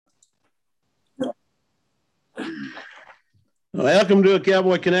Welcome to a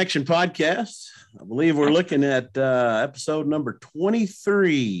Cowboy Connection podcast. I believe we're looking at episode number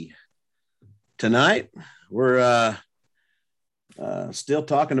 23 tonight. We're still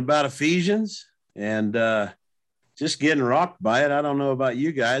talking about Ephesians and just getting rocked by it. I don't know about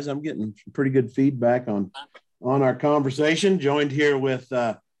you guys. I'm getting some pretty good feedback on our conversation. Joined here with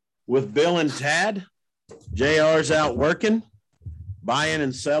Bill and Tad. JR's out working, buying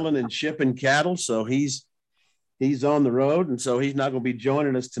and selling and shipping cattle, so he's on the road, and so he's not going to be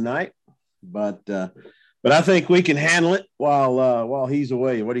joining us tonight. But I think we can handle it while he's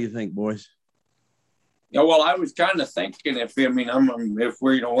away. What do you think, boys? Yeah, well, I was kind of thinking if we're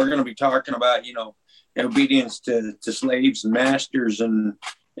going to be talking about obedience to slaves and masters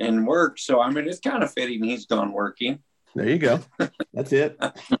and work. So it's kind of fitting he's gone working. There you go. That's it.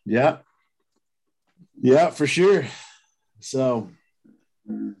 Yeah, for sure. So,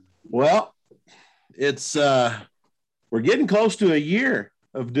 well, it's we're getting close to a year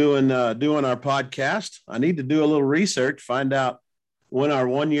of doing our podcast. I need to do a little research, find out when our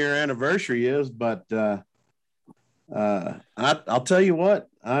 1 year anniversary is. But I'll tell you what,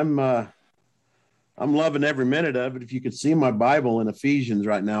 I'm loving every minute of it. If you could see my Bible in Ephesians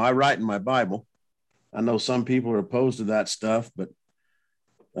right now, I write in my Bible. I know some people are opposed to that stuff, but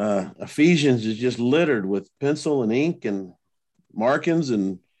Ephesians is just littered with pencil and ink and markings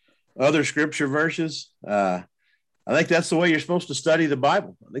and other scripture verses. I think that's the way you're supposed to study the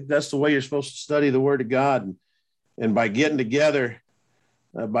Bible. I think that's the way you're supposed to study the Word of God. And by getting together,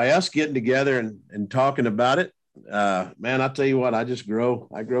 by us getting together and talking about it, man, I'll tell you what, I just grow.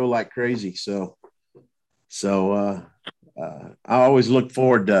 I grow like crazy. So I always look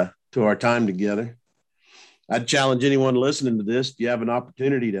forward to our time together. I'd challenge anyone listening to this, if you have an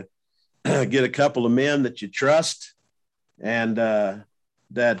opportunity to get a couple of men that you trust and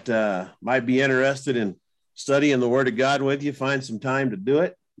that might be interested in studying the Word of God with you, find some time to do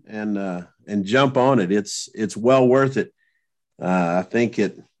it and jump on it. It's well worth it. I think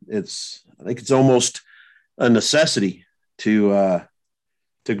it's almost a necessity to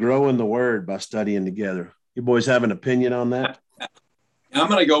grow in the Word by studying together. You boys have an opinion on that? I'm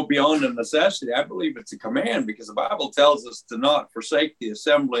going to go beyond a necessity. I believe it's a command because the Bible tells us to not forsake the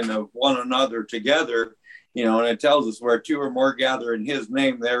assembling of one another together, and it tells us where two or more gather in his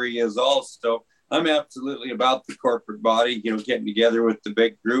name, there he is also. I'm absolutely about the corporate body, getting together with the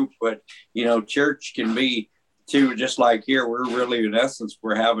big group. But, church can be, too, just like here, we're really, in essence,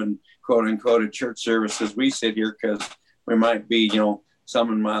 we're having, quote unquote, a church service as we sit here because we might be,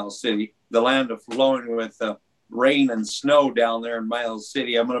 some in Miles City, the land of flowing with rain and snow down there in Miles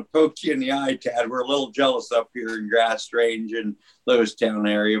City. I'm going to poke you in the eye, Tad. We're a little jealous up here in Grass Range and Lewistown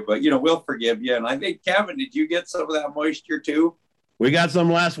area, but, we'll forgive you. And I think, Kevin, did you get some of that moisture, too? We got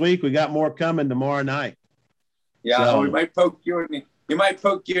some last week. We got more coming tomorrow night. Yeah, so we might poke you in the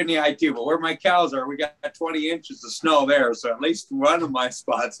eye too. But where my cows are, we got 20 inches of snow there. So at least one of my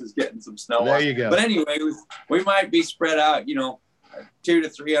spots is getting some snow. There you go. But anyway, we might be spread out, 200 to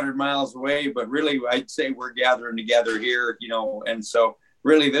 300 miles away. But really, I'd say we're gathering together here, And so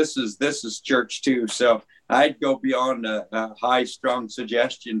really, this is church too. So I'd go beyond a high, strong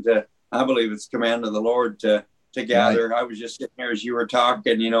suggestion to. I believe it's command of the Lord to gather. Right. I was just sitting here as you were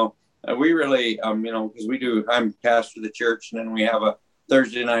talking, we really, because I'm pastor of the church, and then we have a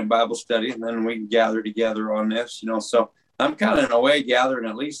Thursday night Bible study, and then we gather together on this, so I'm kind of in a way gathering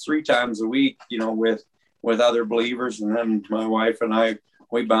at least 3 times a week, with other believers. And then my wife and I,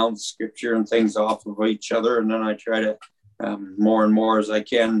 we bounce scripture and things off of each other. And then I try to, more and more as I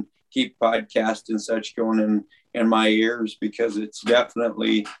can, keep podcasts and such going in my ears, because it's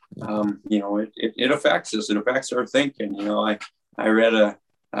definitely, it affects us. It affects our thinking. I read a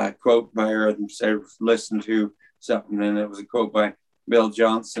quote by her and listened to something, and it was a quote by Bill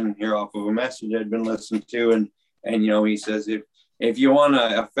Johnson here off of a message I'd been listening to. And he says, if you want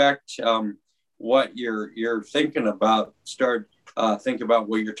to affect what you're thinking about, start think about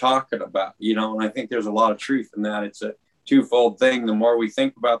what you're talking about, and I think there's a lot of truth in that. It's a twofold thing. The more we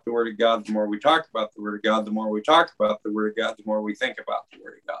think about the Word of God, the more we talk about the Word of God. The more we talk about the Word of God, the more we think about the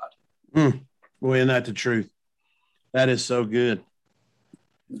Word of God. Boy, isn't that the truth? That is so good.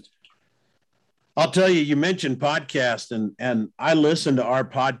 I'll tell you, you mentioned podcast, and I listen to our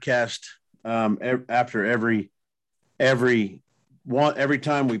podcast after every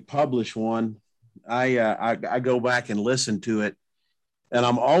time we publish one. I go back and listen to it. And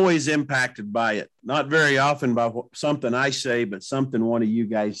I'm always impacted by it. Not very often by something I say, but something one of you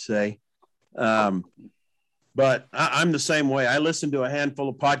guys say. But I'm the same way. I listen to a handful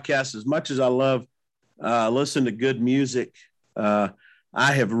of podcasts as much as I love listen to good music. I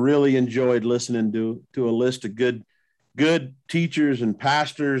have really enjoyed listening to a list of good good teachers and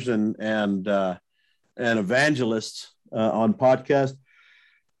pastors and evangelists on podcast,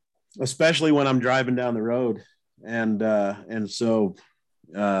 especially when I'm driving down the road. And so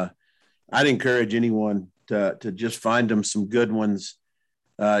I'd encourage anyone to just find them some good ones.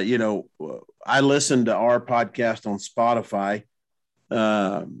 I listen to our podcast on Spotify,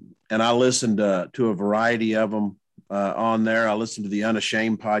 and I listen to a variety of them on there. I listen to the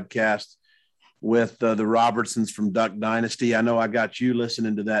Unashamed podcast with the Robertsons from Duck Dynasty. I know I got you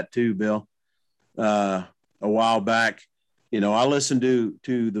listening to that too, Bill, a while back. I listened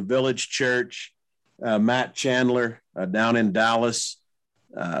to the Village Church, Matt Chandler down in Dallas,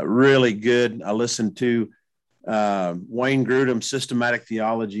 really good. I listened to Wayne Grudem's Systematic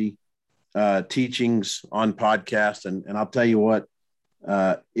Theology teachings on podcast. And I'll tell you what,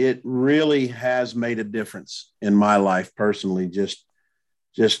 it really has made a difference in my life personally, just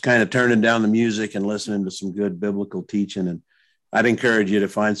kind of turning down the music and listening to some good biblical teaching. And I'd encourage you to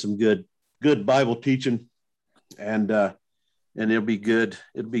find some good Bible teaching, and it'll be good.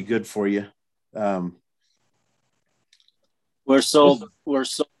 It'll be good for you. We're so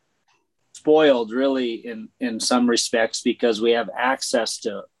spoiled really in some respects, because we have access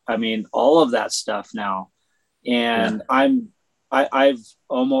to, all of that stuff now. And yeah. I've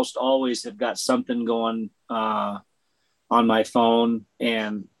almost always have got something going on my phone,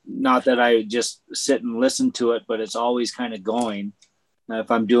 and not that I just sit and listen to it, but it's always kind of going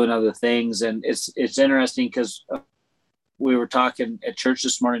if I'm doing other things. And it's interesting because we were talking at church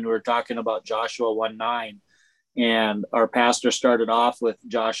this morning, we were talking about Joshua 1:9, and our pastor started off with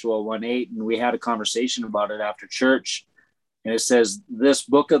Joshua 1:8, and we had a conversation about it after church. And it says, "This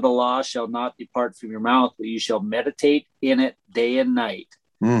book of the law shall not depart from your mouth, but you shall meditate in it day and night,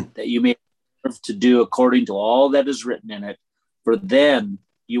 that you may to do according to all that is written in it, for then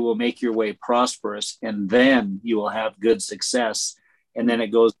you will make your way prosperous, and then you will have good success." And then it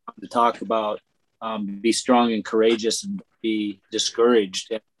goes on to talk about be strong and courageous and be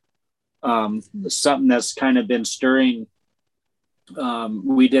discouraged. Something that's kind of been stirring.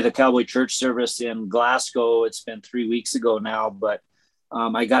 We did a Cowboy church service in Glasgow. It's been 3 weeks ago now, but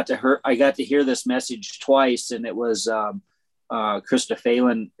I got to hear this message twice, and it was Krista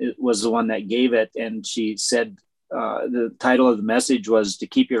Phelan was the one that gave it, and she said the title of the message was "To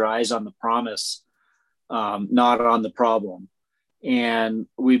Keep Your Eyes on the Promise, Not on the Problem." And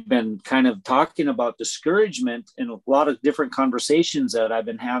we've been kind of talking about discouragement in a lot of different conversations that I've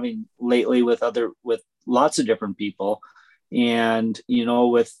been having lately with lots of different people. And,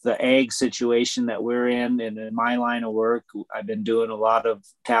 with the ag situation that we're in, and in my line of work, I've been doing a lot of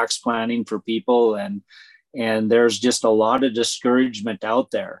tax planning for people, and there's just a lot of discouragement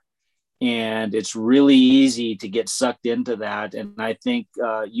out there, and it's really easy to get sucked into that. And I think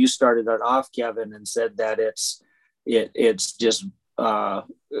you started that off, Kevin, and said that it's just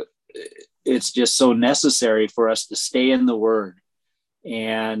so necessary for us to stay in the Word.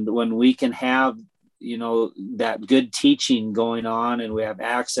 And when we can have that good teaching going on, and we have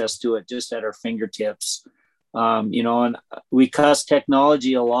access to it just at our fingertips, and we cuss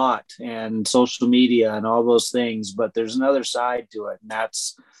technology a lot and social media and all those things, but there's another side to it.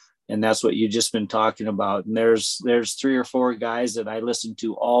 And that's what you've just been talking about. And there's 3 or 4 guys that I listen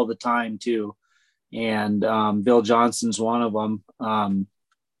to all the time too. And Bill Johnson's one of them.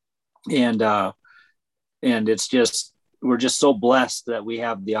 And it's just, we're just so blessed that we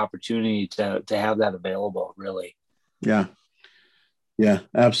have the opportunity to have that available, really. Yeah. Yeah,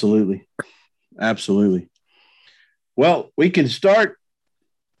 absolutely. Absolutely. Well, we can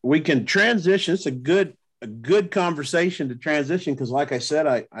transition. It's a good conversation to transition, because like I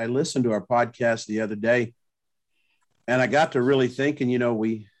said, I listened to our podcast the other day, and I got to really thinking,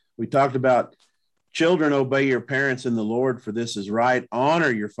 we talked about children, obey your parents in the Lord, for this is right.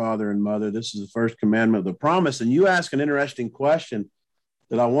 Honor your father and mother. This is the first commandment of the promise. And you ask an interesting question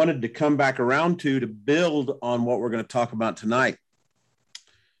that I wanted to come back around to build on what we're going to talk about tonight.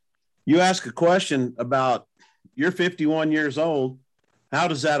 You ask a question about, you're 51 years old. How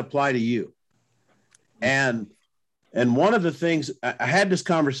does that apply to you? And one of the things, I had this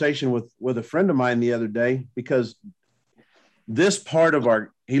conversation with a friend of mine the other day, because this part of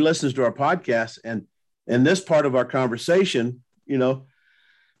he listens to our podcast, and this part of our conversation,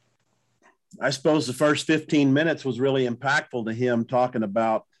 I suppose the first 15 minutes was really impactful to him, talking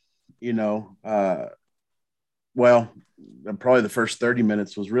about, probably the first 30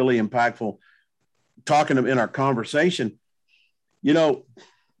 minutes was really impactful, talking in our conversation.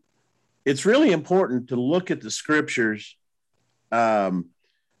 It's really important to look at the scriptures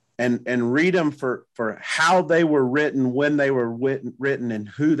and read them for how they were written, when they were written, and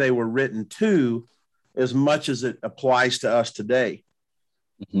who they were written to, as much as it applies to us today.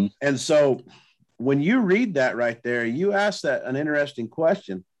 Mm-hmm. And so when you read that right there, you ask that an interesting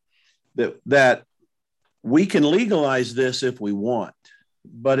question that we can legalize this if we want.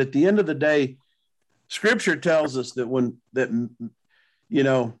 But at the end of the day, Scripture tells us that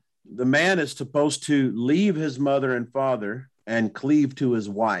the man is supposed to leave his mother and father and cleave to his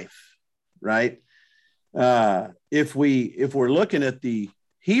wife, right? If we're looking at the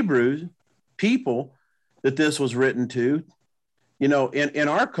Hebrew people that this was written to, in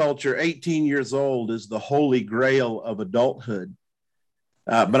our culture, 18 years old is the holy grail of adulthood.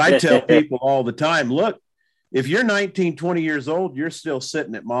 But I tell people all the time, look, if you're 19, 20 years old, you're still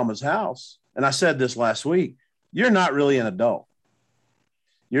sitting at mama's house. And I said this last week, you're not really an adult.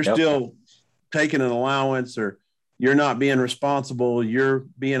 You're still taking an allowance, or you're not being responsible. You're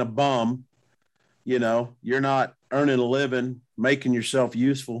being a bum. You're not earning a living, making yourself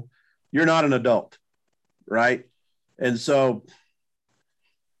useful. You're not an adult, right? And so,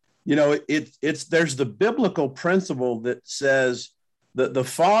 there's the biblical principle that says that the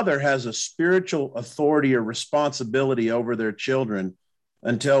father has a spiritual authority or responsibility over their children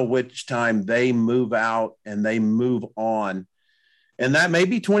until which time they move out and they move on. And that may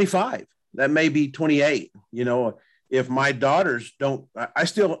be 25, that may be 28. If my daughters don't, I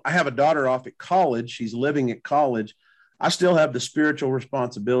have a daughter off at college. She's living at college. I still have the spiritual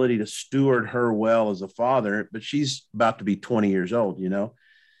responsibility to steward her well as a father, but she's about to be 20 years old,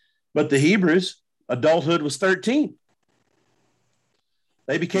 But the Hebrews, adulthood was 13.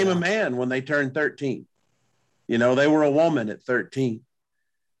 They became a man when they turned 13. They were a woman at 13.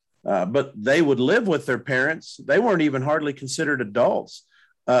 But they would live with their parents. They weren't even hardly considered adults.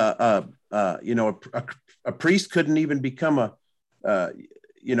 A priest couldn't even become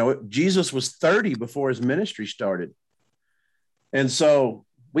Jesus was 30 before his ministry started. And so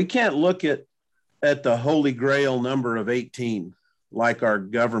we can't look at the Holy Grail number of 18 like our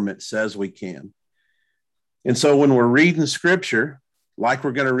government says we can. And so when we're reading Scripture, like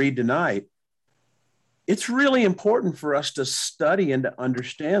we're going to read tonight, it's really important for us to study and to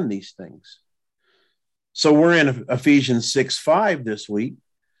understand these things. So we're in Ephesians 6:5 this week.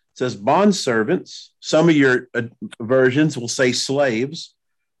 It says, bondservants, some of your versions will say slaves,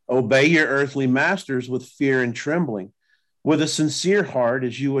 obey your earthly masters with fear and trembling, with a sincere heart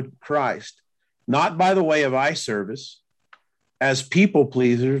as you would Christ, not by the way of eye service, as people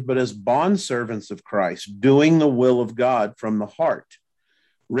pleasers, but as bondservants of Christ, doing the will of God from the heart,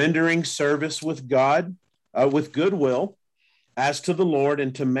 rendering service with God, with goodwill, as to the Lord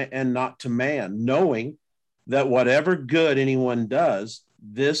and not to man, knowing that whatever good anyone does,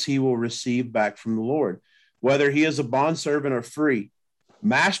 this he will receive back from the Lord, whether he is a bondservant or free.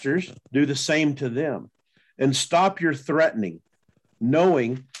 Masters, do the same to them, and stop your threatening,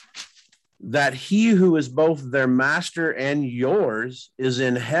 knowing that he who is both their master and yours is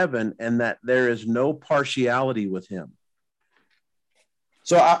in heaven, and that there is no partiality with him.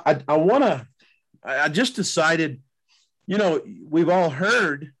 So I just decided, we've all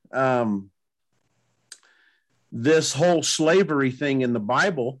heard this whole slavery thing in the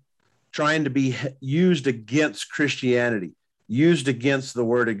Bible trying to be used against Christianity, used against the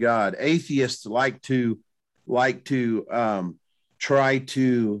Word of God. Atheists like to try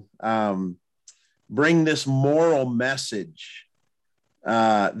to bring this moral message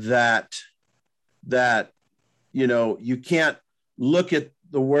that you can't look at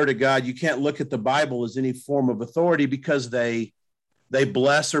the Word of God, you can't look at the Bible as any form of authority because they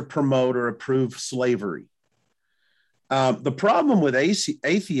bless or promote or approve slavery. The problem with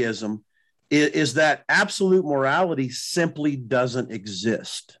atheism is that absolute morality simply doesn't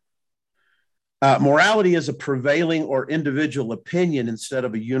exist. Morality is a prevailing or individual opinion instead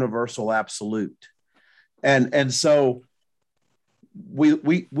of a universal absolute. And so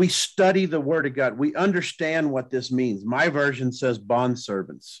we study the Word of God. We understand what this means. My version says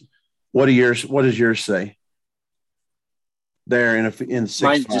bondservants. What does yours say? There in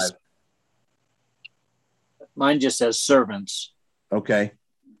 6:5. Mine just says servants. Okay.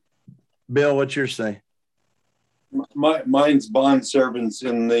 Bill, what's yours say? Mine's bondservants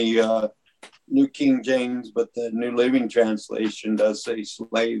in the New King James, but the New Living Translation does say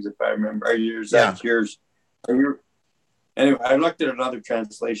slaves, if I remember. That's yours. Anyway, I looked at another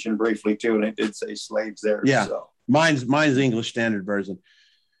translation briefly too, and it did say slaves there. Yeah, so. mine's the English Standard Version.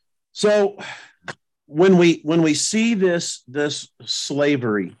 So when we see this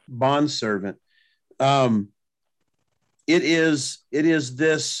slavery, bondservant, it is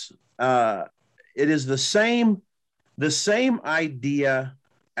the same idea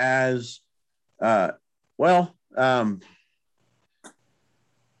as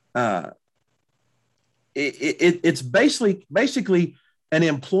it's basically an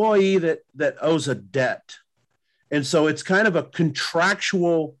employee that owes a debt. And so it's kind of a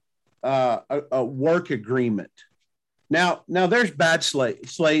contractual a work agreement. Now there's bad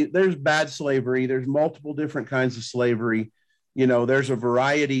there's bad slavery. There's multiple different kinds of slavery. There's a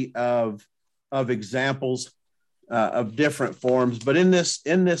variety of examples of different forms. But in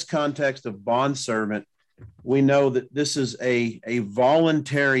this context of bondservant, we know that this is a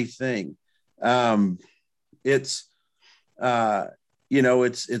voluntary thing. It's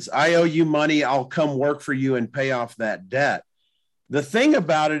it's I owe you money. I'll come work for you and pay off that debt. The thing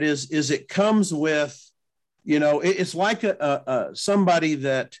about it is it comes with, it's like somebody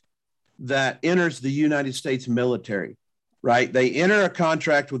that enters the United States military, right? They enter a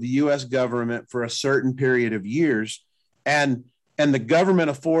contract with the U.S. government for a certain period of years, and the government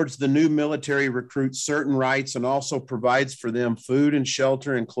affords the new military recruits certain rights and also provides for them food and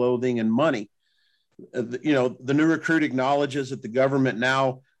shelter and clothing and money. The new recruit acknowledges that the government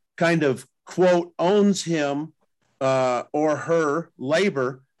now kind of, quote, owns him or her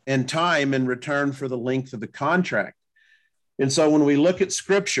labor and time in return for the length of the contract. And so when we look at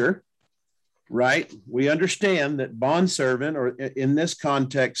scripture, right, we understand that bondservant, or in this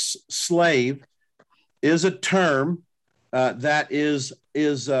context, slave, is a term that is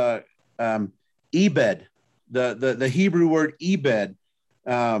ebed, the Hebrew word ebed.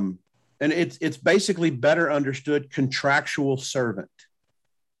 And it's basically better understood contractual servant,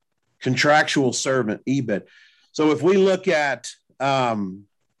 ebed. So if we look at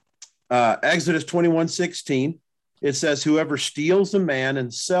Exodus 21:16, it says, whoever steals a man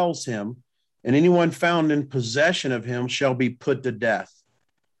and sells him, and anyone found in possession of him shall be put to death.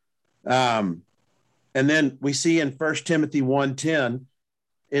 And then we see in 1 Timothy 1:10,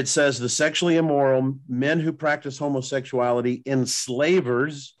 it says the sexually immoral, men who practice homosexuality,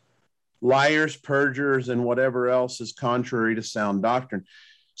 enslavers, liars, perjurers, and whatever else is contrary to sound doctrine.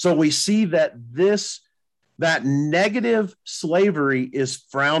 So we see that that negative slavery is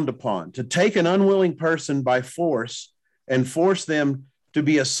frowned upon. To take an unwilling person by force and force them to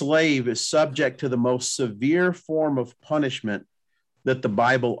be a slave is subject to the most severe form of punishment that the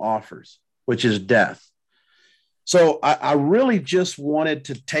Bible offers, which is death. So I really just wanted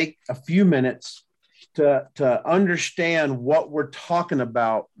to take a few minutes to understand what we're talking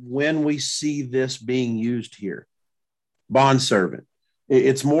about when we see this being used here. Bondservant.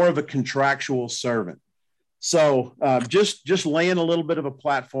 It's more of a contractual servant. So just laying a little bit of a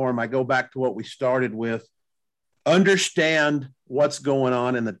platform, I go back to what we started with. Understand what's going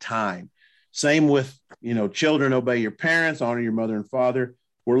on in the time. Same with, children, obey your parents, honor your mother and father.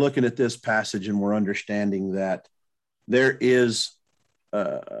 We're looking at this passage and we're understanding that there is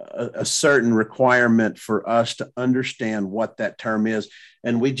a certain requirement for us to understand what that term is.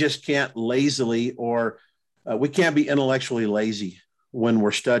 And we just can't lazily we can't be intellectually lazy when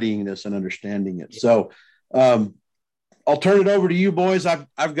we're studying this and understanding it. So I'll turn it over to you boys.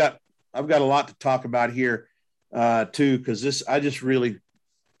 I've got a lot to talk about here too, because I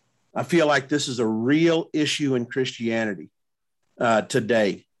feel like this is a real issue in Christianity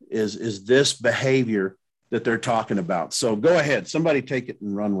today is this behavior that they're talking about. So go ahead, somebody take it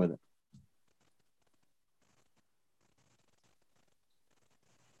and run with it.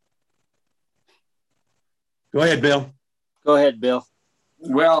 Go ahead, Bill.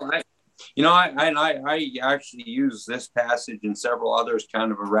 Well, I actually use this passage and several others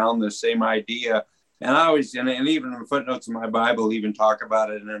kind of around the same idea. And I always, and even in the footnotes in my Bible, even talk about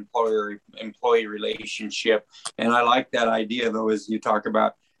it in an employee relationship. And I like that idea, though, as you talk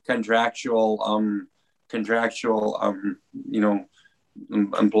about contractual,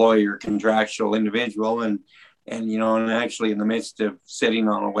 employee or contractual individual. And actually in the midst of sitting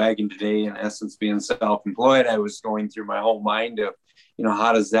on a wagon today, in essence, being self-employed, I was going through my whole mind of,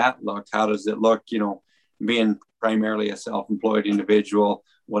 how does that look? How does it look, being primarily a self-employed individual?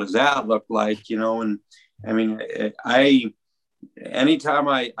 What does that look like? And I mean, anytime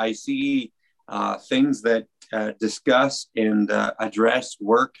I see things that discuss and address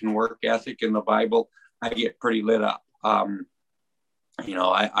work and work ethic in the Bible, I get pretty lit up. I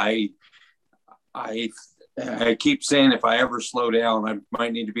keep saying if I ever slow down, I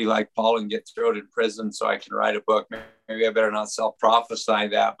might need to be like Paul and get thrown in prison so I can write a book. Maybe I better not self-prophesy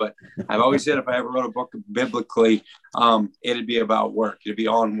that, but I've always said if I ever wrote a book biblically, it'd be about work. It'd be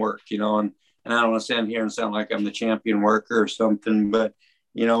on work, and I don't want to stand here and sound like I'm the champion worker or something, but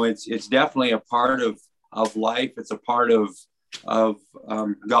it's definitely a part of life. It's a part of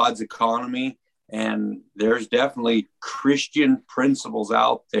God's economy, and there's definitely Christian principles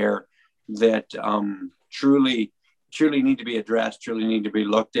out there that truly need to be addressed, truly need to be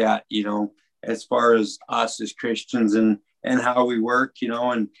looked at, as far as us as Christians and how we work,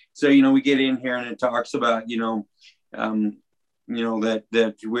 and so, we get in here and it talks about, that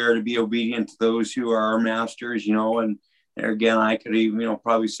we're to be obedient to those who are our masters, and again, I could even,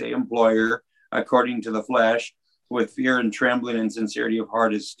 probably say employer, according to the flesh, with fear and trembling and sincerity of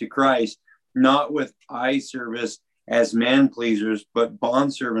heart as to Christ, not with eye service as man pleasers, but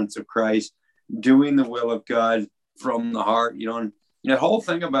bondservants of Christ, doing the will of God from the heart, and that whole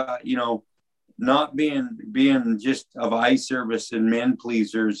thing about, not being just of eye service and men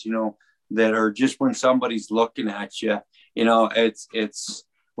pleasers, that are just when somebody's looking at you, it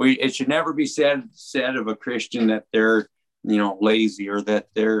should never be said of a Christian that they're, lazy, or that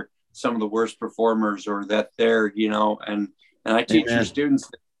they're some of the worst performers, or that they're, and I teach your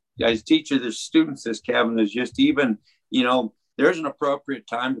students, the students this, Kevin, is just even, there's an appropriate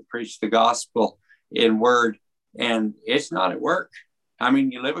time to preach the gospel in word, and it's not at work. I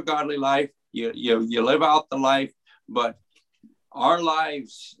mean, you live a godly life, you live out the life, but our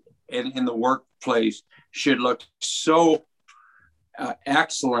lives in the workplace should look so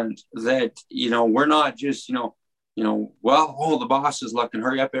excellent that, we're not just, the boss is looking,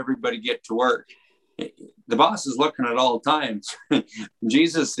 hurry up, everybody get to work. The boss is looking at all times.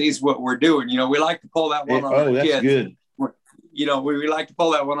 Jesus sees what we're doing. We like to pull that one on our kids. Good. We like to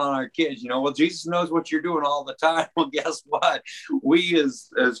pull that one on our kids. Well, Jesus knows what you're doing all the time. Well, guess what? We as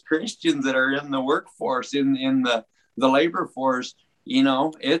Christians that are in the workforce, in the labor force,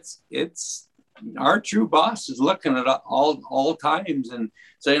 it's our true boss is looking at all times. And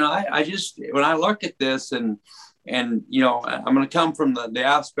so, I just, when I look at this and I'm going to come from the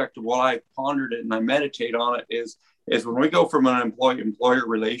aspect of what I pondered it and I meditate on it is when we go from an employee-employer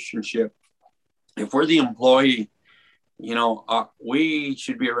relationship, if we're the employee, we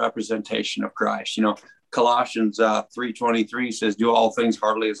should be a representation of Christ. Colossians 3:23 says, do all things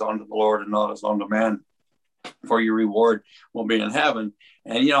heartily as unto the Lord and not as unto man, for your reward will be in heaven.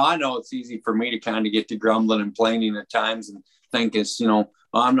 And, I know it's easy for me to kind of get to grumbling and complaining at times and think it's,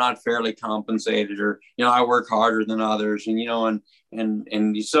 I'm not fairly compensated, or, I work harder than others. And,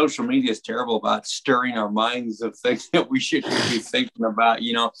 and the social media is terrible about stirring our minds of things that we shouldn't be thinking about.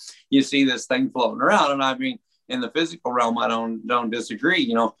 You see this thing floating around, and I mean, in the physical realm, I don't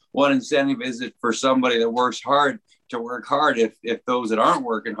disagree. What incentive is it for somebody that works hard to work hard if those that aren't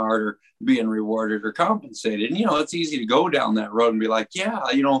working hard are being rewarded or compensated? And, it's easy to go down that road and be like, yeah,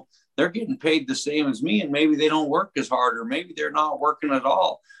 they're getting paid the same as me, and maybe they don't work as hard, or maybe they're not working at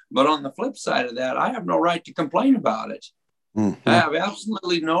all. But on the flip side of that, I have no right to complain about it. Mm-hmm. I have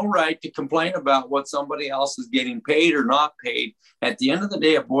absolutely no right to complain about what somebody else is getting paid or not paid. At the end of the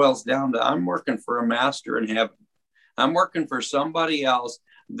day, it boils down to, I'm working for a master in heaven. I'm working for somebody else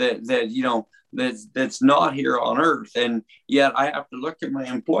that's not here on earth. And yet I have to look at my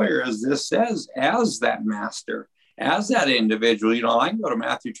employer, as this says, as that master, as that individual. I can go to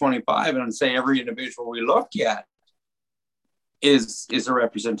Matthew 25 and say every individual we look at is a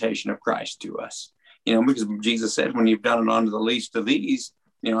representation of Christ to us. Because Jesus said, when you've done it unto the least of these,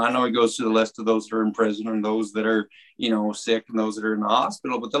 I know he goes through the list of those that are in prison and those that are, sick, and those that are in the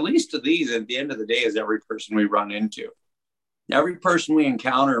hospital. But the least of these, at the end of the day, is every person we run into. Every person we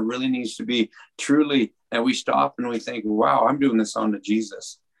encounter really needs to be truly that we stop and we think, wow, I'm doing this unto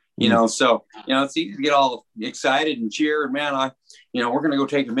Jesus. So, it's easy to get all excited and cheer. And man, we're going to go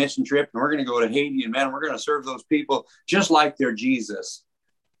take a mission trip, and we're going to go to Haiti, and man, we're going to serve those people just like they're Jesus.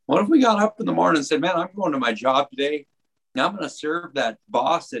 What if we got up in the morning and said, man, I'm going to my job today. Now I'm going to serve that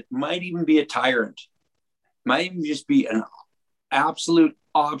boss that might even be a tyrant, might even just be an absolute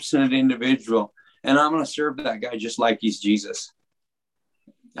obstinate individual. And I'm going to serve that guy just like he's Jesus.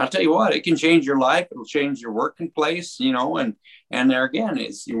 I'll tell you what, it can change your life. It'll change your working place, and there again,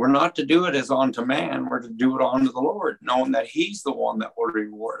 we're not to do it as unto man. We're to do it unto the Lord, knowing that he's the one that will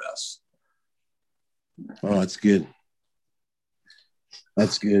reward us. Oh, that's good.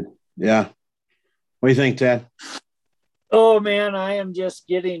 That's good. Yeah. What do you think, Ted? Oh, man, I am just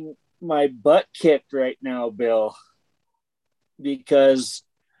getting my butt kicked right now, Bill, because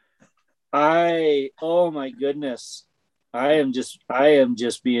oh my goodness, I am just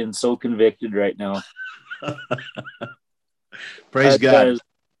being so convicted right now. Praise God.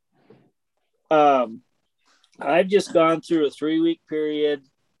 I've just gone through a 3-week period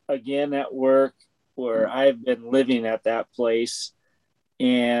again at work where I've been living at that place.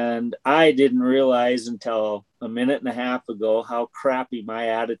 And I didn't realize until a minute and a half ago how crappy my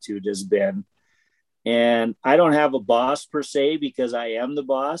attitude has been. And I don't have a boss per se because I am the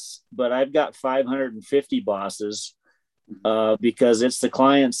boss, but I've got 550 bosses because it's the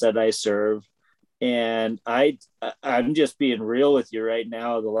clients that I serve. And I'm just being real with you right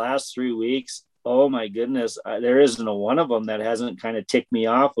now. The last 3 weeks, oh my goodness, there isn't a one of them that hasn't kind of ticked me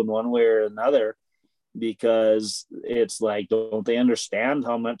off in one way or another, because it's like, don't they understand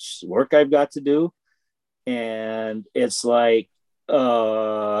how much work I've got to do? And it's like,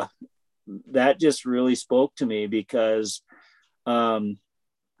 that just really spoke to me, because of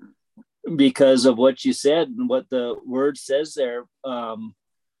what you said and what the word says there.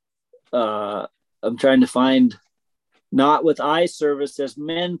 I'm trying to find, not with eye service as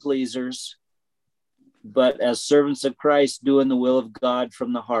men pleasers, but as servants of Christ, doing the will of God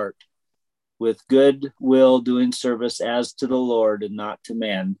from the heart, with good will doing service as to the Lord and not to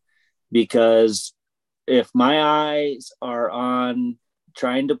men. Because if my eyes are on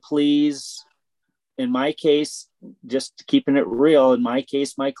trying to please, in my case, just keeping it real, in my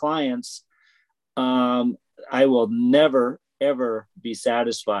case, my clients, I will never, ever be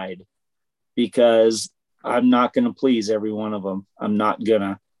satisfied, because I'm not going to please every one of them. I'm not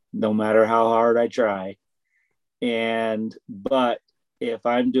gonna, no matter how hard I try. But if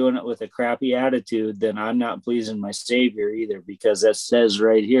I'm doing it with a crappy attitude, then I'm not pleasing my Savior either, because that says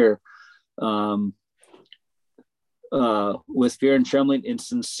right here, with fear and trembling in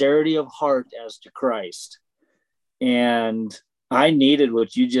sincerity of heart as to Christ. And I needed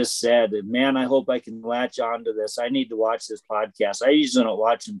what you just said. And man, I hope I can latch on to this. I need to watch this podcast. I usually don't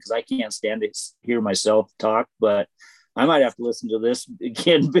watch them because I can't stand to hear myself talk, but I might have to listen to this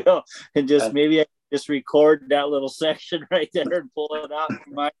again, Bill, and maybe I just record that little section right there and pull it out and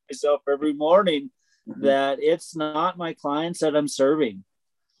remind myself every morning that it's not my clients that I'm serving.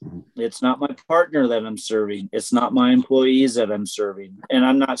 It's not my partner that I'm serving. It's not my employees that I'm serving. And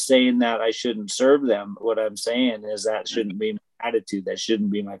I'm not saying that I shouldn't serve them. What I'm saying is that shouldn't be my attitude. That shouldn't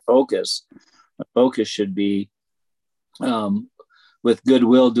be my focus. My focus should be with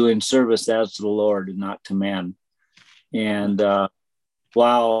goodwill doing service as to the Lord and not to man. And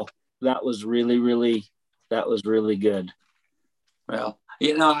wow, that was really, really good. Well,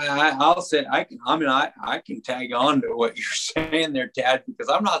 I'll say I can tag on to what you're saying there, Tad, because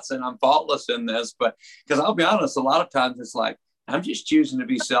I'm not saying I'm faultless in this, but because I'll be honest, a lot of times it's like, I'm just choosing to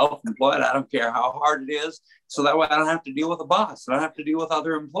be self-employed. I don't care how hard it is. So that way I don't have to deal with a boss. I don't have to deal with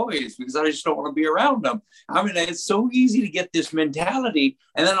other employees, because I just don't want to be around them. I mean, it's so easy to get this mentality.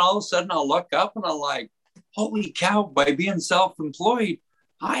 And then all of a sudden I'll look up and I'm like, holy cow, by being self-employed,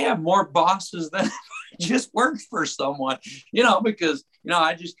 I have more bosses than just worked for someone, because,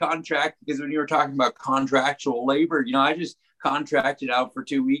 I just contract, because when you were talking about contractual labor, I just contracted out for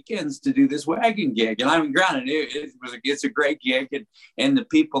 2 weekends to do this wagon gig. And I mean, granted, it's a great gig, and the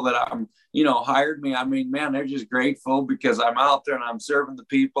people that I'm, hired me, I mean, man, they're just grateful because I'm out there and I'm serving the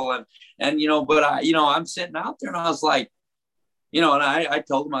people, and but I'm sitting out there and I was like, and I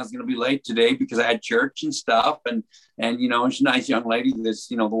told them I was going to be late today because I had church and stuff. And she's a nice young lady that's,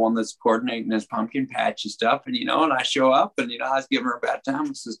 the one that's coordinating this pumpkin patch and stuff. And, and I show up and, I was giving her a bad time.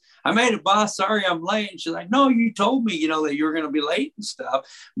 I says, I made it, boss. Sorry, I'm late. And she's like, no, you told me, that you were going to be late and stuff.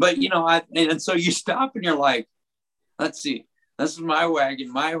 But, and so you stop and you're like, let's see, this is my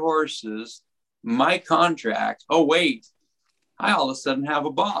wagon, my horses, my contract. Oh, wait, I all of a sudden have a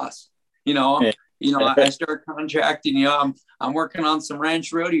boss, I start contracting, I'm working on some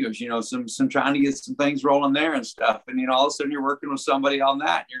ranch rodeos, some trying to get some things rolling there and stuff. And, all of a sudden you're working with somebody on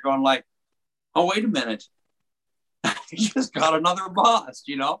that and you're going like, oh, wait a minute. You just got another boss,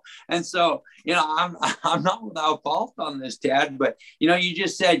 And so, I'm not without fault on this, Tad, but, you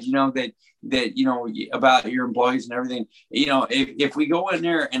just said, that, about your employees and everything, if we go in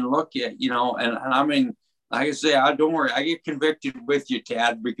there and look at, and I mean, like I say, don't worry, I get convicted with you,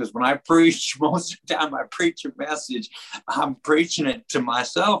 Tad, because when I preach, most of the time I preach a message, I'm preaching it to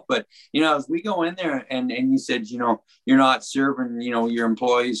myself. But, as we go in there and you said, you're not serving, your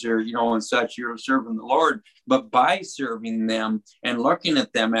employees or, and such, you're serving the Lord. But by serving them and looking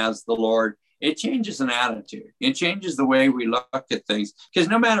at them as the Lord, it changes an attitude. It changes the way we look at things. Because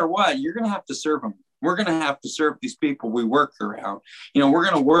no matter what, you're going to have to serve them. We're going to have to serve these people we work around. We're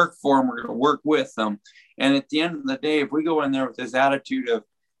going to work for them. We're going to work with them. And at the end of the day, if we go in there with this attitude of,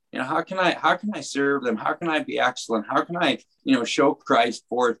 how can I serve them? How can I be excellent? How can I, show Christ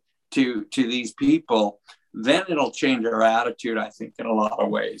forth to these people? Then it'll change our attitude, I think, in a lot of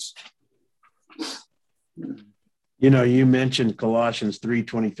ways. You mentioned Colossians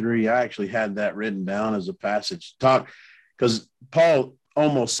 3:23. I actually had that written down as a passage talk, because Paul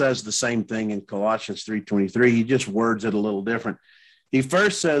almost says the same thing in Colossians 3:23. He just words it a little different. He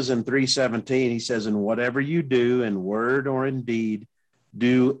first says in 3:17, he says, "And whatever you do in word or in deed,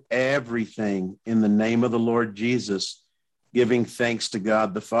 do everything in the name of the Lord Jesus, giving thanks to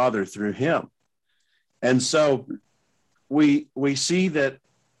God the Father through him." And so we see that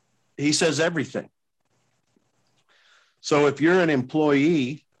he says everything. So if you're an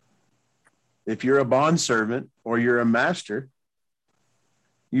employee, if you're a bondservant or you're a master,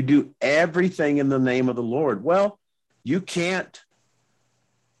 you do everything in the name of the Lord. Well, you can't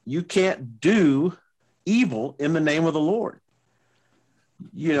do evil in the name of the Lord.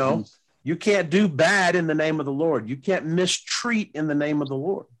 You know, you can't do bad in the name of the Lord. You can't mistreat in the name of the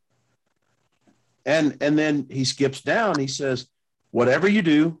Lord. And then he skips down. He says, whatever you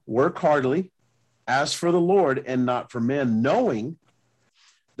do, work heartily as for the Lord and not for men, knowing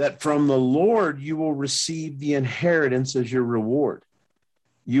that from the Lord you will receive the inheritance as your reward.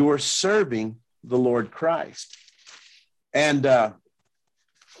 You are serving the Lord Christ. And of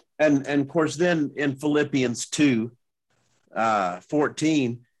course, then in Philippians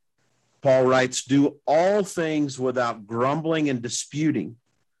 2:14, Paul writes, do all things without grumbling and disputing,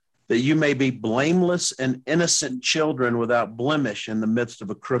 that you may be blameless and innocent children without blemish in the midst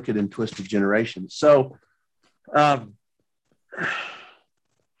of a crooked and twisted generation. So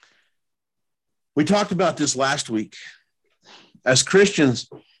we talked about this last week. As Christians,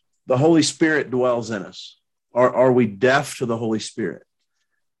 the Holy Spirit dwells in us. Are we deaf to the Holy Spirit?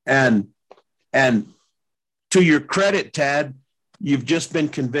 And to your credit, Tad, you've just been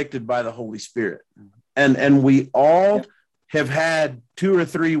convicted by the Holy Spirit. And we all have had 2 or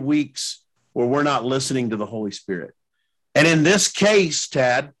 3 weeks where we're not listening to the Holy Spirit. And in this case,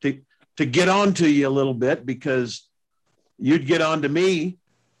 Tad, to get on to you a little bit, because you'd get on to me,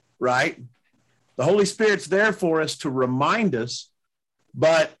 right? The Holy Spirit's there for us to remind us,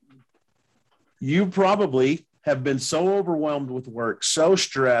 but you probably have been so overwhelmed with work, so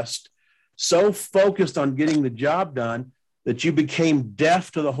stressed, so focused on getting the job done that you became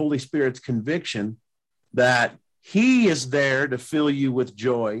deaf to the Holy Spirit's conviction that he is there to fill you with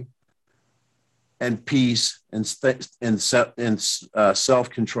joy and peace and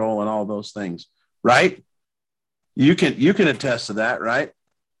self-control and all those things, right? You can attest to that, right?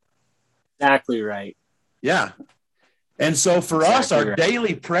 Exactly right. Yeah. And so for us, our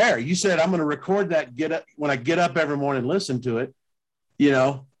daily prayer, you said, I'm going to record that, when I get up every morning, listen to it. You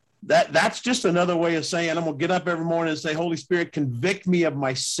know, that's just another way of saying, I'm going to get up every morning and say, Holy Spirit, convict me of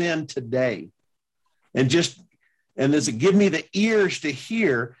my sin today. And give me the ears to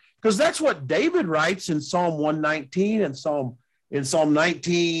hear, because that's what David writes in Psalm 119 and Psalm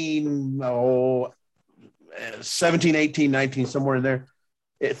 19, 17, 18, 19, somewhere in there.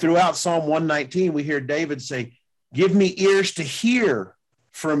 Throughout Psalm 119, we hear David say, give me ears to hear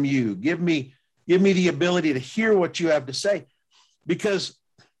from you. Give me the ability to hear what you have to say. Because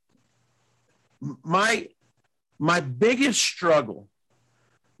my biggest struggle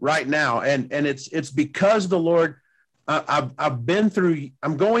right now, and it's because the Lord, I'm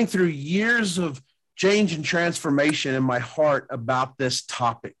going through years of change and transformation in my heart about this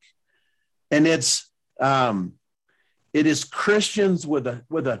topic. And it is Christians with a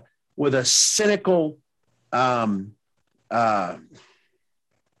cynical, a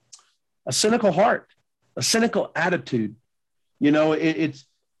cynical heart, a cynical attitude. You know,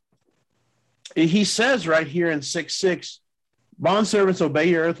 he says right here in 6:6, bondservants, obey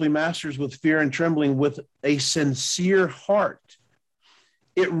your earthly masters with fear and trembling, with a sincere heart.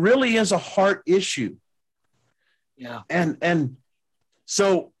 It really is a heart issue. Yeah. And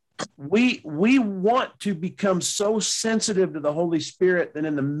so we want to become so sensitive to the Holy Spirit that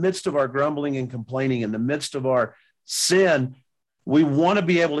in the midst of our grumbling and complaining, in the midst of our sin, we want to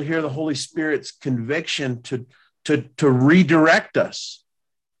be able to hear the Holy Spirit's conviction to redirect us,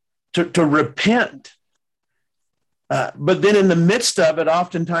 to repent. But then in the midst of it,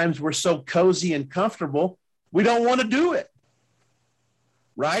 oftentimes we're so cozy and comfortable, we don't want to do it.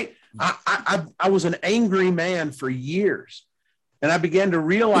 Right? I was an angry man for years. And I began to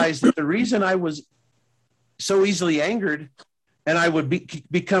realize that the reason I was so easily angered and I would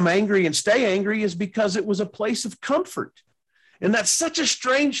become angry and stay angry is because it was a place of comfort. And that's such a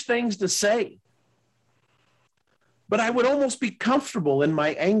strange thing to say. But I would almost be comfortable in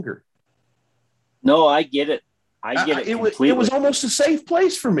my anger. No, I get it. I get it completely. It was almost a safe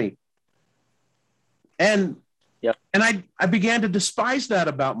place for me. And I began to despise that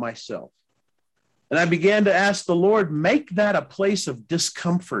about myself. And I began to ask the Lord, make that a place of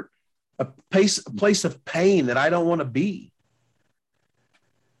discomfort, a place of pain that I don't want to be.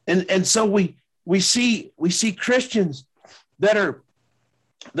 And so we see Christians that are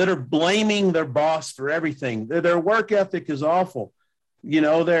blaming their boss for everything. Their work ethic is awful. You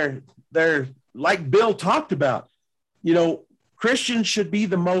know, they're like Bill talked about. You know, Christians should be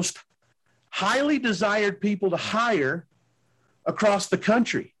the most highly desired people to hire across the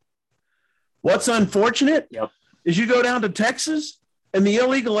country. What's unfortunate Yep. is you go down to Texas and the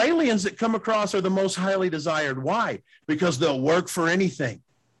illegal aliens that come across are the most highly desired. Why? Because they'll work for anything.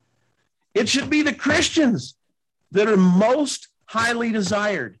 It should be the Christians that are most highly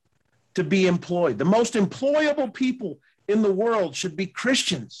desired to be employed. The most employable people in the world should be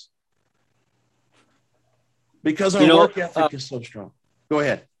Christians because our work ethic is so strong. Go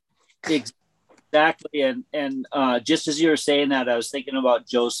ahead. Exactly. And just as you were saying that, I was thinking about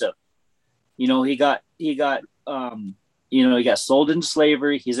Joseph. He got sold into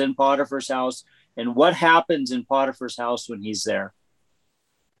slavery. He's in Potiphar's house. And what happens in Potiphar's house when he's there?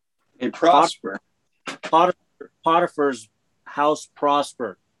 They prosper. Potiphar's house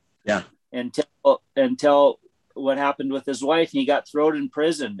prospered. Yeah. Until what happened with his wife, and he got thrown in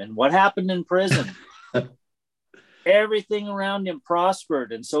prison. And what happened in prison? Everything around him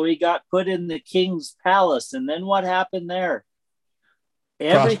prospered. And so he got put in the king's palace. And then what happened there?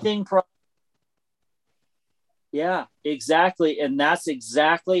 Everything Yeah, exactly. And that's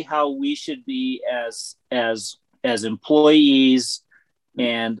exactly how we should be as employees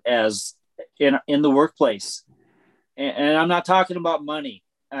and as in the workplace. And I'm not talking about money.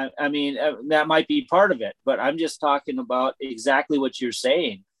 I mean, that might be part of it, but I'm just talking about exactly what you're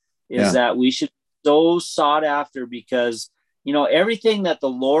saying is that we should be so sought after because, everything that the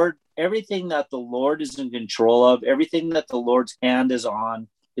Lord is in control of, everything that the Lord's hand is on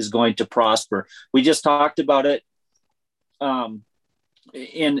is going to prosper. We just talked about it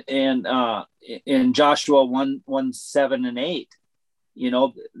in Joshua 1:7-8.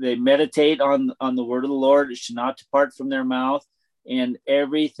 They meditate on the word of the Lord. It should not depart from their mouth, and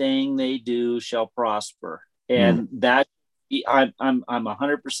everything they do shall prosper. And that I'm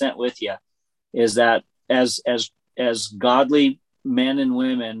 100% with you. Is that as godly men and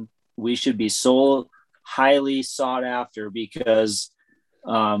women, we should be so highly sought after because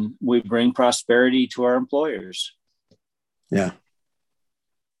we bring prosperity to our employers. Yeah.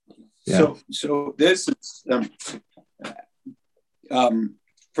 So this is 1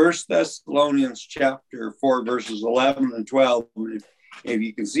 Thessalonians chapter 4, verses 11 and 12. If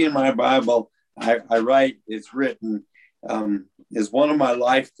you can see in my Bible, I write, it's written, is one of my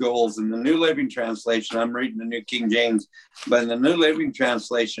life goals. In the New Living Translation, I'm reading the New King James, but in the New Living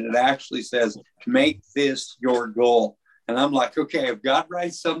Translation, it actually says, make this your goal. And I'm like, okay, if God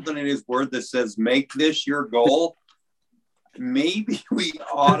writes something in his word that says, make this your goal, maybe we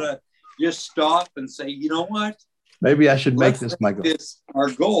ought to just stop and say, you know what? Maybe I should make this my goal. This our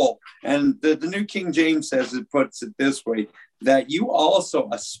goal. And the New King James puts it this way, that you also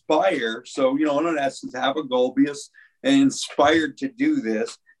aspire. So, in essence, have a goal, be inspired to do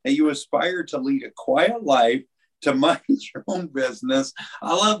this, that you aspire to lead a quiet life, to mind your own business.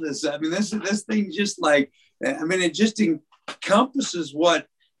 I love this. I mean, this thing just it just encompasses what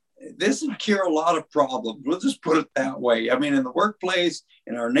this would cure a lot of problems. We'll just put it that way. I mean, in the workplace,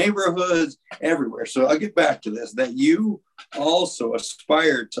 in our neighborhoods, everywhere. So I'll get back to this, that you also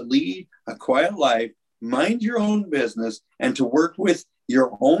aspire to lead a quiet life, mind your own business, and to work with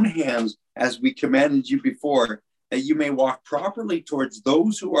your own hands as we commanded you before, that you may walk properly towards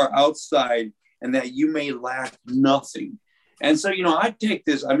those who are outside and that you may lack nothing. And so, I take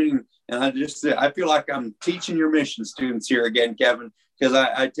this, and I feel like I'm teaching your mission students here again, Kevin, because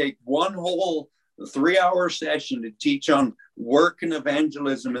I take one whole 3-hour session to teach on work and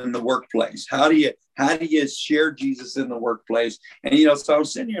evangelism in the workplace. How do you share Jesus in the workplace? And, so I'm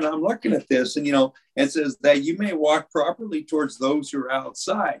sitting here and I'm looking at this and, it says that you may walk properly towards those who are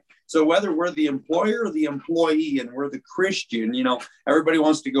outside. So whether we're the employer or the employee and we're the Christian, everybody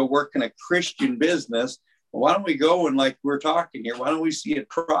wants to go work in a Christian business. Well, why don't we go and, like we're talking here, why don't we see it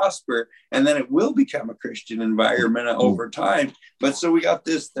prosper, and then it will become a Christian environment over time. But so we got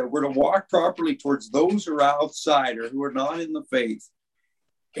this, that we're to walk properly towards those who are outside or who are not in the faith.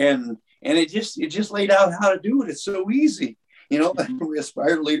 And it just laid out how to do it. It's so easy. We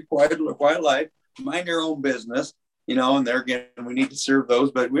aspire to lead a quiet life, mind your own business, and there again, we need to serve those.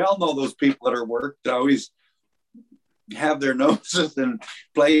 But we all know those people that are worked always have their noses in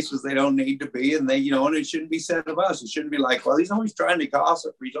places they don't need to be, and and it shouldn't be said of us. It shouldn't be like, well, he's always trying to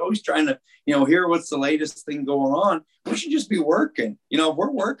gossip, he's always trying to hear what's the latest thing going on. We should just be working. If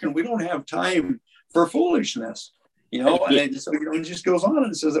we're working, we don't have time for foolishness. And it just goes on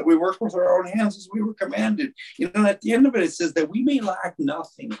and it says that we work with our own hands as we were commanded. At the end of it says that we may lack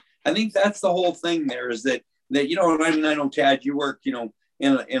nothing. I think that's the whole thing there, is that and I know, Tad, you work in a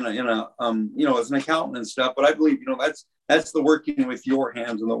as an accountant and stuff, but I believe that's the working with your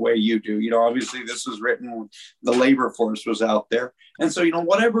hands and the way you do. Obviously this was written when the labor force was out there, and so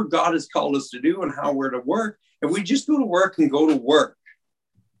whatever God has called us to do and how we're to work, if we just go to work and go to work,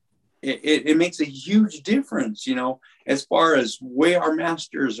 it makes a huge difference, as far as way our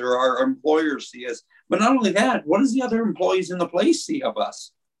masters or our employers see us. But not only that, what does the other employees in the place see of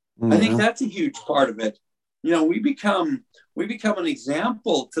us? Mm-hmm. I think that's a huge part of it. We become an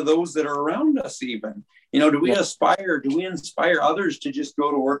example to those that are around us even. Do we inspire others to just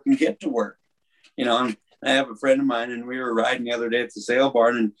go to work and get to work? I have a friend of mine, and we were riding the other day at the sale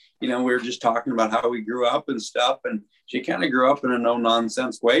barn, and, we were just talking about how we grew up and stuff. And she kind of grew up in a no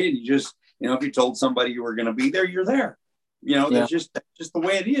nonsense way. And you just, if you told somebody you were going to be there, you're there. That's just the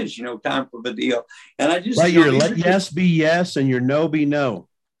way it is, time for the deal. And I just, let your yes be yes and your no be no.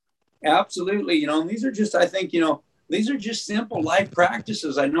 Absolutely. And these are just, I think, these are just simple life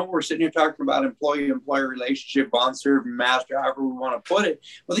practices. I know we're sitting here talking about employee-employer relationship, bond-servant, master, however we want to put it.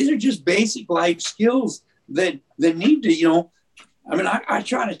 But these are just basic life skills that need to, I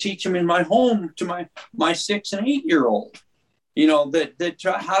try to teach them in my home to my 6 and 8 year old, that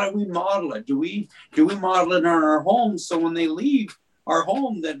how do we model it? Do we model it in our homes? So when they leave our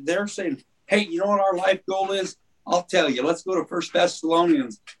home, that they're saying, hey, you know what our life goal is? I'll tell you, let's go to 1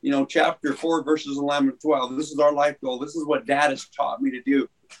 Thessalonians, chapter 4, verses 11 and 12. This is our life goal. This is what Dad has taught me to do.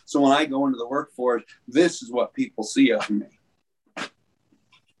 So when I go into the workforce, this is what people see of me.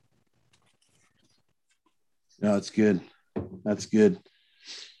 No, it's good. That's good.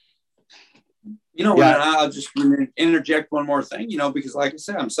 I'll just interject one more thing, because like I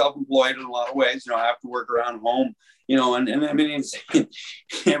said, I'm self-employed in a lot of ways. I have to work around home, and I mean,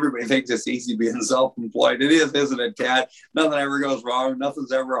 everybody thinks it's easy being self-employed. It is, isn't it, Tad? Nothing ever goes wrong.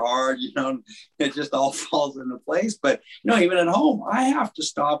 Nothing's ever hard. It just all falls into place. But, even at home, I have to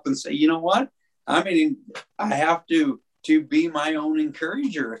stop and say, you know what? I mean, I have to be my own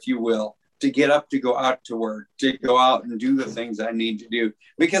encourager, if you will. To get up, to go out to work, to go out and do the things I need to do.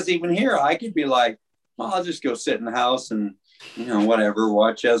 Because even here, I could be like, well, I'll just go sit in the house and, whatever,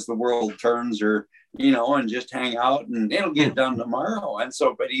 watch as the world turns or, and just hang out and it'll get done tomorrow. And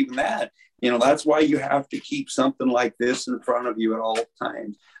so, but even that, that's why you have to keep something like this in front of you at all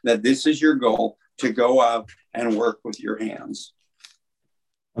times, that this is your goal, to go out and work with your hands.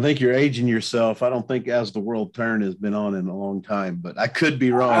 I think you're aging yourself. I don't think As the World Turned has been on in a long time, but I could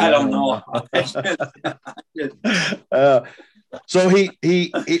be wrong. I don't know. So he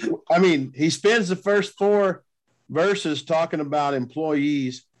spends the first 4 verses talking about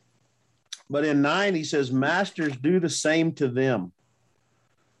employees, but in 9, he says, masters, do the same to them.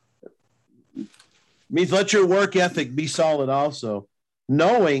 It means let your work ethic be solid also.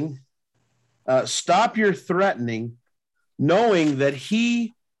 Knowing, stop your threatening, knowing that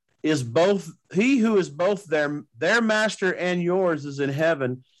he who is both their master and yours is in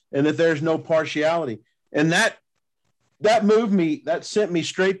heaven, and that there's no partiality. And that moved me, that sent me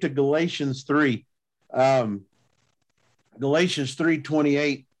straight to Galatians 3. Galatians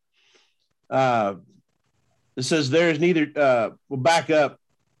 3:28. It says there is neither, we'll back up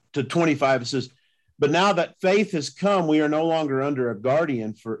to 25. It says, but now that faith has come, we are no longer under a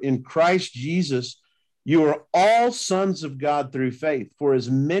guardian, for in Christ Jesus, you are all sons of God through faith. For as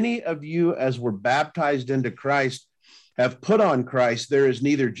many of you as were baptized into Christ have put on Christ. There is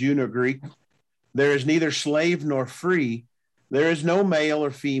neither Jew nor Greek. There is neither slave nor free. There is no male or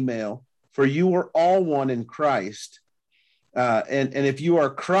female, for you are all one in Christ. And if you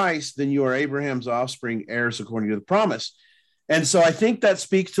are Christ, then you are Abraham's offspring, heirs according to the promise. And so I think that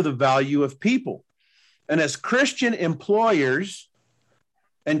speaks to the value of people. And as Christian employers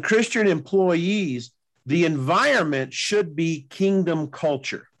and Christian employees, the environment should be kingdom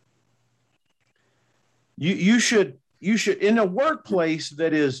culture. You should in a workplace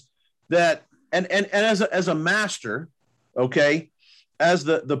and as a master, okay, as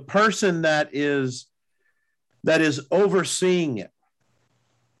the person that is overseeing it,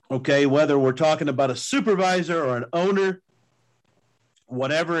 okay, whether we're talking about a supervisor or an owner,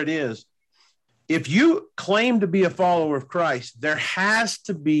 whatever it is, if you claim to be a follower of Christ, there has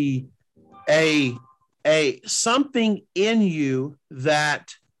to be a something in you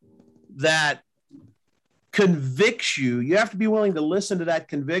that convicts you. You have to be willing to listen to that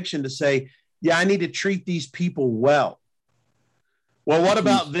conviction to say, yeah, I need to treat these people well. Well, what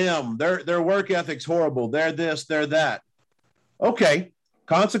about them? Their work ethic's horrible. They're this, they're that. Okay,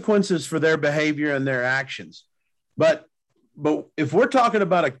 consequences for their behavior and their actions. But if we're talking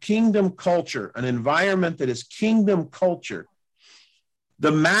about a kingdom culture, an environment that is kingdom culture,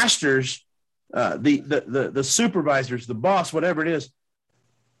 the masters, the supervisors, the boss, whatever it is,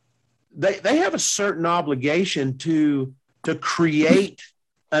 they have a certain obligation to create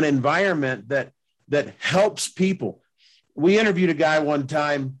an environment that helps people. We interviewed a guy one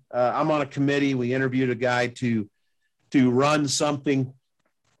time. I'm on a committee. We interviewed a guy to run something,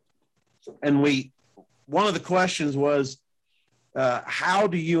 And one of the questions was, how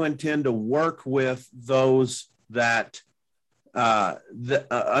do you intend to work with those that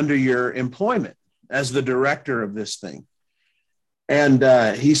under your employment as the director of this thing?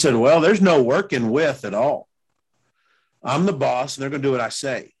 And he said, well, there's no working with at all. I'm the boss, and they're going to do what I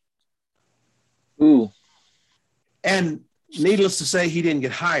say. Ooh. And needless to say, he didn't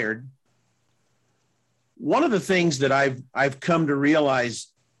get hired. One of the things that I've come to realize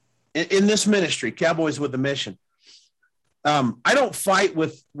in this ministry, Cowboys with a Mission, I don't fight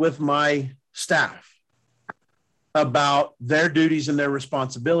with my staff about their duties and their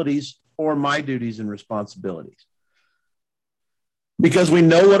responsibilities or my duties and responsibilities, because we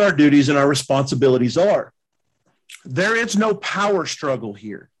know what our duties and our responsibilities are. There is no power struggle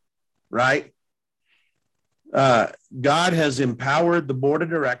here, right? God has empowered the board of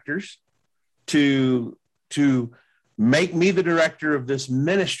directors to make me the director of this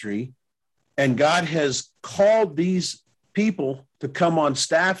ministry, and God has called these people to come on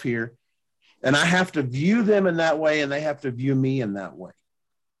staff here, and I have to view them in that way, and they have to view me in that way.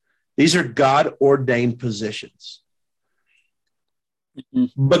 These are God-ordained positions. Mm-hmm.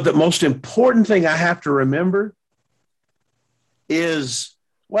 But the most important thing I have to remember is,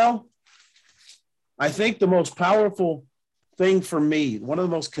 well, I think the most powerful thing for me, one of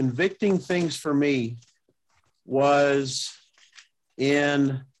the most convicting things for me, was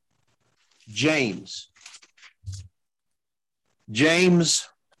in James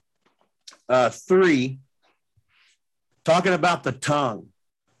 3, talking about the tongue.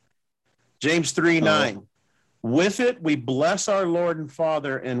 James 3:9. With it we bless our Lord and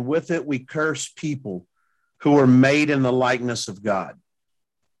Father, and with it we curse people who are made in the likeness of God.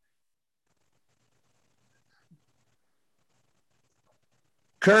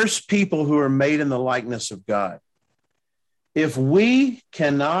 Curse people who are made in the likeness of God. If we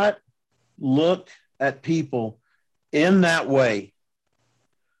cannot look at people in that way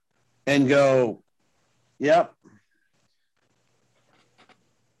and go, yep,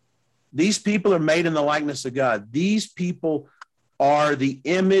 these people are made in the likeness of God. These people are the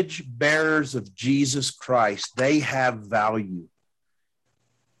image bearers of Jesus Christ. They have value.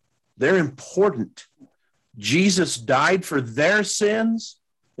 They're important. Jesus died for their sins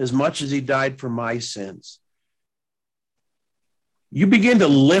as much as he died for my sins. You begin to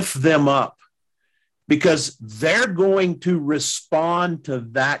lift them up because they're going to respond to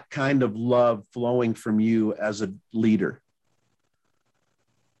that kind of love flowing from you as a leader.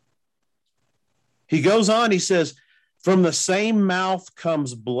 He goes on, he says, from the same mouth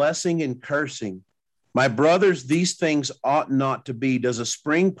comes blessing and cursing. My brothers, these things ought not to be. Does a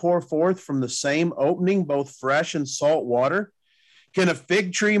spring pour forth from the same opening both fresh and salt water? Can a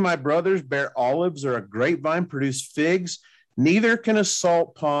fig tree, my brothers, bear olives, or a grapevine produce figs? Neither can a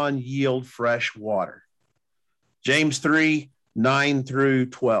salt pond yield fresh water. James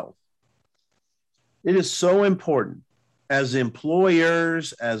 3:9-12. It is so important as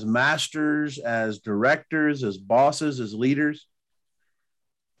employers, as masters, as directors, as bosses, as leaders,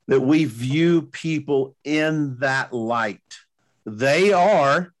 that we view people in that light. They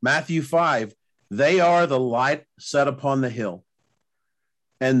are, Matthew 5, they are the light set upon the hill.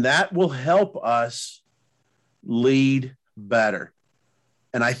 And that will help us lead better.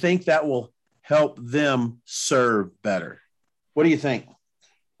 And I think that will help them serve better. What do you think?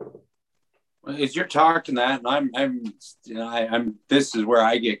 As you're talking that, and I'm this is where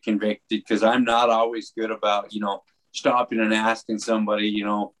I get convicted, because I'm not always good about, stopping and asking somebody,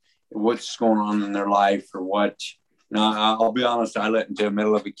 what's going on in their life or what. I'll be honest, I let into the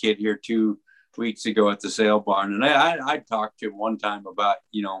middle of a kid here 2 weeks ago at the sale barn, and I talked to him one time about,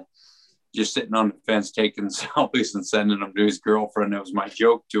 just sitting on the fence taking selfies and sending them to his girlfriend. It was my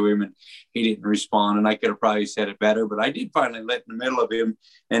joke to him, and he didn't respond, and I could have probably said it better, but I did finally let in the middle of him,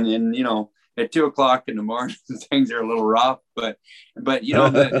 and then at 2:00 in the morning, things are a little rough, but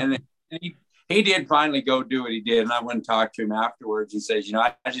he did finally go do what he did. And I went and talked to him afterwards and says,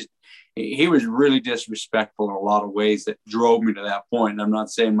 he was really disrespectful in a lot of ways that drove me to that point. And I'm not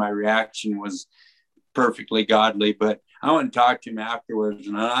saying my reaction was perfectly godly, but I went and talked to him afterwards.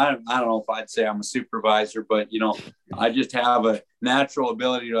 And I don't know if I'd say I'm a supervisor, but, I just have a natural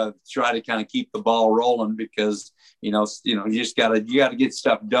ability to try to kind of keep the ball rolling, because, you gotta get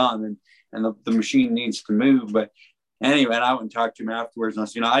stuff done, and the machine needs to move. But anyway, I went and talked to him afterwards, and I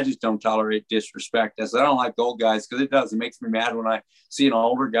said, I just don't tolerate disrespect. I said, I don't like old guys, because it makes me mad when I see an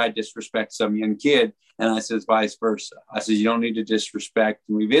older guy disrespect some young kid. And I said, vice versa. I said, you don't need to disrespect.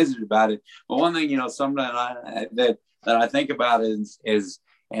 And we visited about it. But one thing, sometimes that I think about is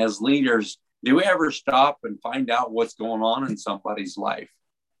as leaders, do we ever stop and find out what's going on in somebody's life?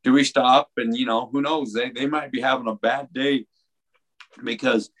 Do we stop? And, who knows? They might be having a bad day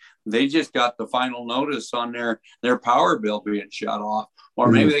because they just got the final notice on their power bill being shut off.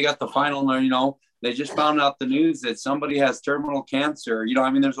 Or maybe they got the final, they just found out the news that somebody has terminal cancer.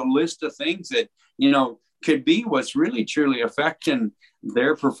 There's a list of things that, could be what's really truly affecting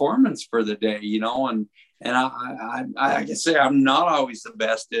their performance for the day, and I can say I'm not always the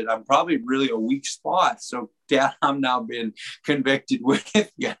best at, I'm probably really a weak spot. So Dad, I'm now being convicted with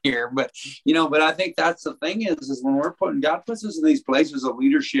you here, but I think that's the thing is when God puts us in these places of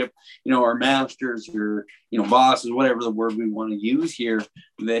leadership, our masters or, bosses, whatever the word we want to use here,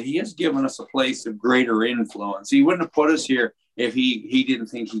 that he has given us a place of greater influence. He wouldn't have put us here if he didn't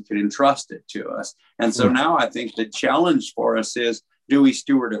think he could entrust it to us. And so now I think the challenge for us is, do we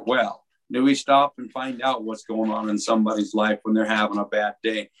steward it well? Do we stop and find out what's going on in somebody's life when they're having a bad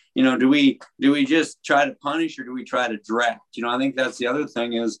day? Do we just try to punish, or do we try to direct? I think that's the other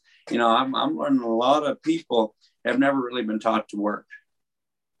thing is, I'm learning a lot of people have never really been taught to work.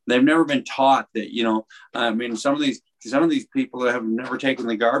 They've never been taught that, some of these people have never taken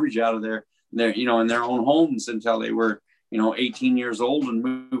the garbage out of their in their own homes until they were 18 years old and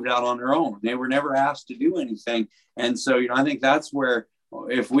moved out on their own. They were never asked to do anything. And so, I think that's where,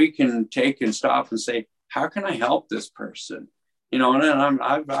 if we can take and stop and say, how can I help this person? And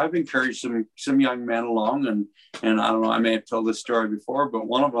I've encouraged some young men along, and I don't know, I may have told this story before, but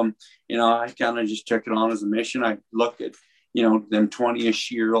one of them, I kind of just took it on as a mission. I look at, them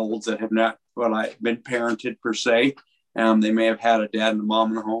 20-ish-year-olds that have not, been parented per se. They may have had a dad and a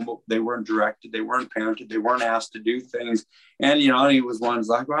mom in the home, but they weren't directed. They weren't parented. They weren't asked to do things. And, he was one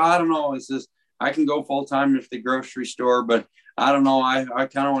like, well, I don't know. It's just, I can go full-time at the grocery store, but I don't know. I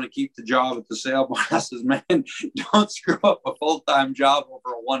kind of want to keep the job at the sale boss. Man, don't screw up a full-time job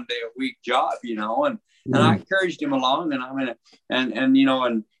over a 1 day a week job, and I encouraged him along, and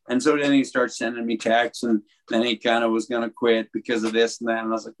so then he starts sending me texts, and then he kind of was going to quit because of this and that. And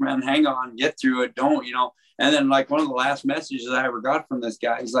I was like, man, hang on, get through it. Don't, and then like one of the last messages I ever got from this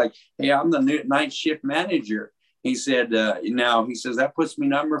guy, he's like, hey, I'm the new night shift manager. He said, he says, that puts me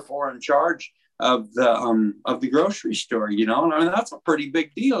number 4 in charge of the grocery store, and that's a pretty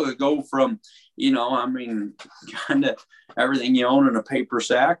big deal to go from, kind of everything you own in a paper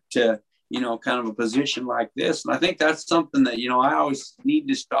sack to, kind of a position like this. And I think that's something that, I always need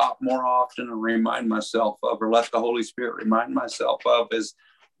to stop more often and remind myself of, or let the Holy Spirit remind myself of, is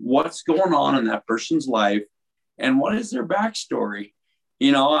what's going on in that person's life and what is their backstory.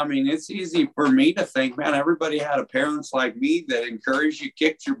 It's easy for me to think, man, everybody had a parents like me that encouraged you,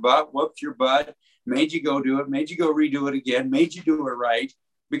 kicked your butt, whooped your butt, made you go do it, made you go redo it again, made you do it right,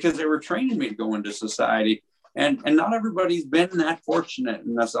 because they were training me to go into society. And not everybody's been that fortunate.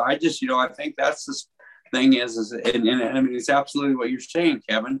 And so I just, I think that's the thing is it's absolutely what you're saying,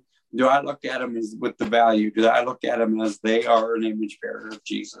 Kevin. Do I look at them as with the value? Do I look at them as they are an image bearer of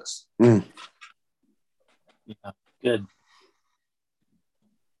Jesus? Yeah, good.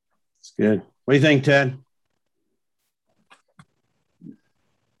 It's good. What do you think, Ted?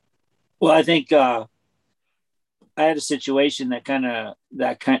 Well, I think I had a situation that kind of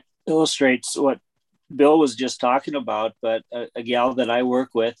illustrates what Bill was just talking about, but a gal that I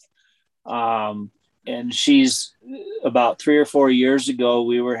work with, and she's about 3 or 4 years ago,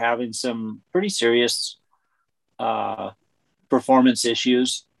 we were having some pretty serious performance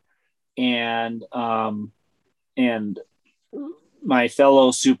issues, and my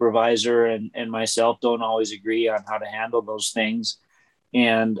fellow supervisor and myself don't always agree on how to handle those things.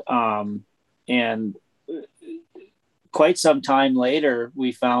 And quite some time later,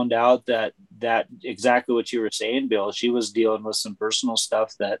 we found out that exactly what you were saying, Bill, she was dealing with some personal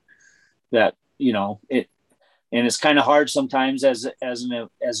stuff that and it's kind of hard sometimes as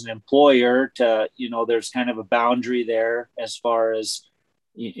an employer to, there's kind of a boundary there as far as,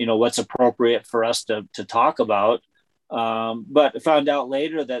 what's appropriate for us to talk about. But I found out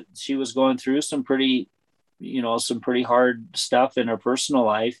later that she was going through some pretty hard stuff in her personal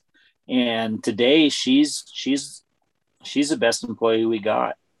life. And today she's the best employee we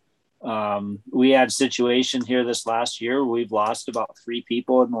got. We had a situation here this last year. We've lost about 3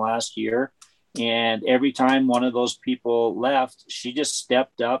 people in the last year. And every time one of those people left, she just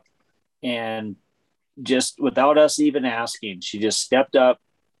stepped up and just without us even asking, she just stepped up,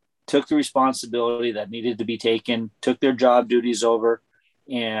 took the responsibility that needed to be taken, took their job duties over,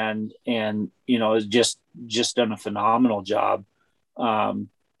 and just done a phenomenal job.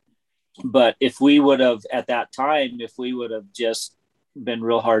 But if we would have at that time, if we would have just been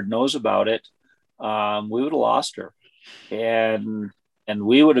real hard nosed about it, we would have lost her. And and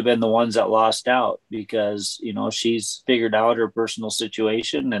we would have been the ones that lost out because, she's figured out her personal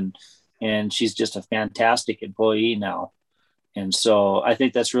situation, and she's just a fantastic employee now. And so I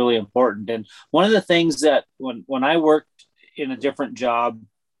think that's really important. And one of the things that when I worked in a different job,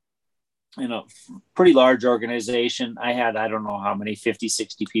 in a pretty large organization, I had, I don't know how many, 50,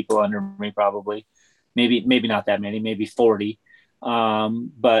 60 people under me, probably, maybe not that many, maybe 40.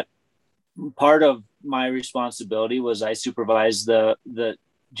 But part of my responsibility was I supervised the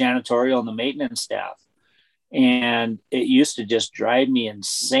janitorial and the maintenance staff. And it used to just drive me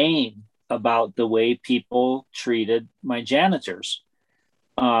insane about the way people treated my janitors,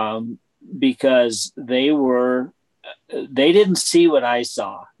 because they didn't see what I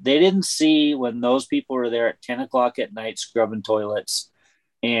saw. They didn't see when those people were there at 10 o'clock at night scrubbing toilets.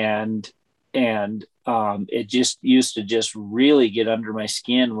 And it just used to just really get under my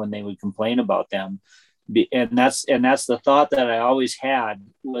skin when they would complain about them. And that's the thought that I always had,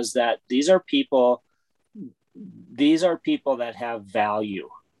 was that these are people that have value,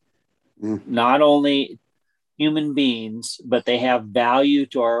 not only human beings, but they have value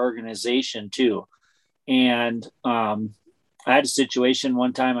to our organization too. And I had a situation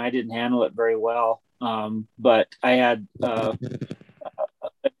one time, I didn't handle it very well, but I had an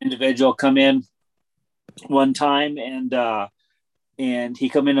individual come in one time, and he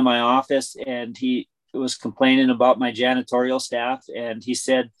come into my office, and he was complaining about my janitorial staff. And he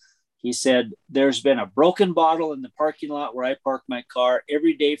said, there's been a broken bottle in the parking lot where I park my car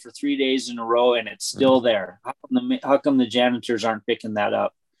every day for 3 days in a row, and it's still there. How come the janitors aren't picking that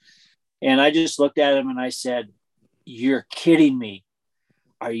up? And I just looked at him and I said, "You're kidding me.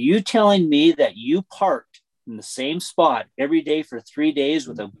 Are you telling me that you parked in the same spot every day for 3 days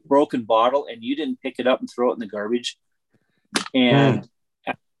with a broken bottle and you didn't pick it up and throw it in the garbage?" And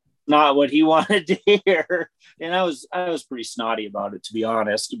not what he wanted to hear. And I was pretty snotty about it, to be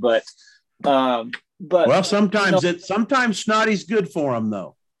honest. But well, sometimes sometimes snotty's good for them,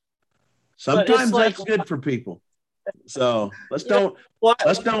 though. Sometimes that's good for people. So let's don't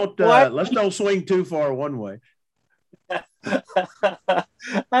swing too far one way.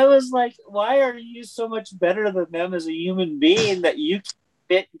 I was like, why are you so much better than them as a human being that you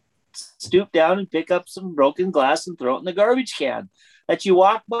can stoop down and pick up some broken glass and throw it in the garbage can that you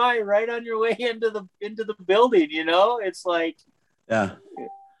walk by right on your way into the building? It's like, yeah.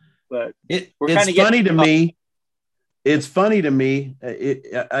 But it's funny to me. It's funny to me.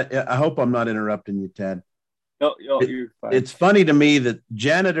 I hope I'm not interrupting you, Ted. No, you're fine. It's funny to me that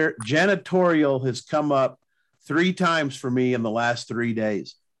janitorial has come up 3 times for me in the last 3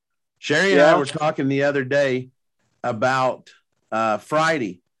 days. Sherry and I were talking the other day about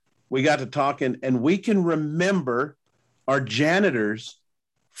Friday. We got to talking, and we can remember our janitors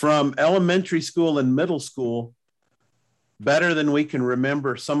from elementary school and middle school better than we can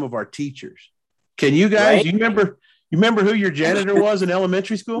remember some of our teachers. Can you guys? Right? You remember who your janitor was in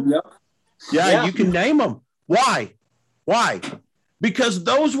elementary school? Yeah. You can name them. Why? Because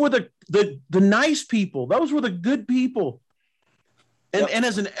those were the nice people. Those were the good people. And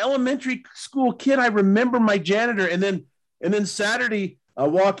as an elementary school kid, I remember my janitor. And then Saturday, I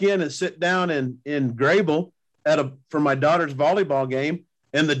walk in and sit down in Grable for my daughter's volleyball game,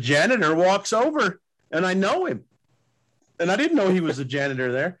 and the janitor walks over, and I know him. And I didn't know he was the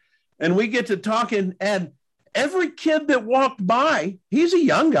janitor there. And we get to talking, and every kid that walked by, he's a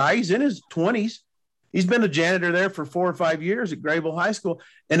young guy. He's in his 20s. He's been a janitor there for 4 or 5 years at Grable High School.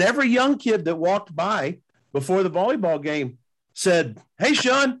 And every young kid that walked by before the volleyball game said, "Hey,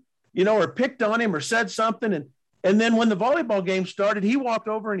 Sean," or picked on him or said something. And then when the volleyball game started, he walked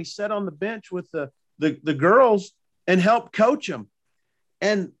over and he sat on the bench with the girls and helped coach them.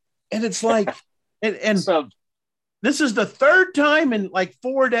 And it's like, and so this is the 3rd time in like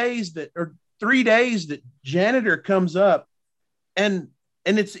 4 days or 3 days that janitor comes up. And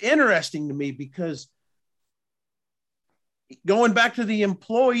it's interesting to me because going back to the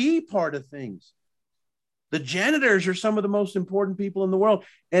employee part of things, the janitors are some of the most important people in the world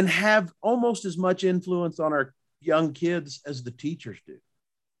and have almost as much influence on our young kids as the teachers do.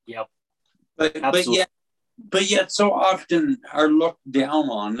 Yep. But yet so often are looked down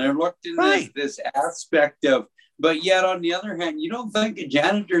on. They're looked in this aspect of, but yet on the other hand, you don't think a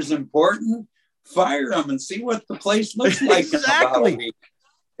janitor's important? Fire them and see what the place looks like. Exactly.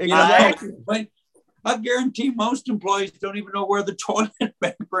 But I guarantee most employees don't even know where the toilet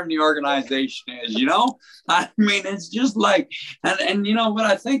paper in the organization is, I mean, it's just like, and but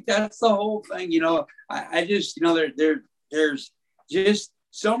I think that's the whole thing, I just, there's just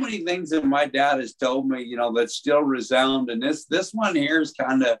so many things that my dad has told me, that still resound. And this one here is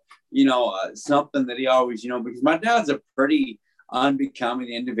kind of, something that he always, because my dad's a pretty unbecoming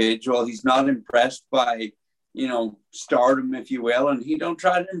individual. He's not impressed by, stardom, if you will. And he don't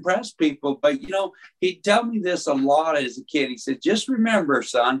try to impress people. But, he'd tell me this a lot as a kid. He said, just remember,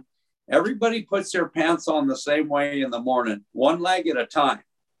 son, everybody puts their pants on the same way in the morning, one leg at a time.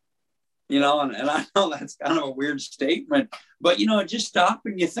 And I know that's kind of a weird statement, but, just stop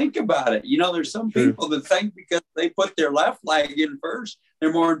and you think about it. There's some people that think because they put their left leg in first,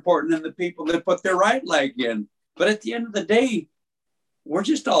 they're more important than the people that put their right leg in. But at the end of the day, we're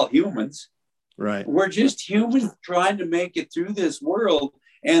just all humans. Right. We're just humans trying to make it through this world.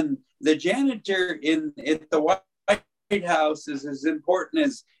 And the janitor at the White House is as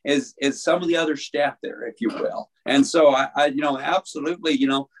important as some of the other staff there, if you will. And so I absolutely,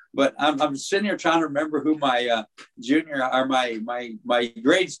 but I'm sitting here trying to remember who my junior or my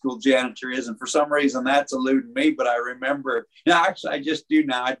grade school janitor is. And for some reason that's eluding me, but I remember, actually I just do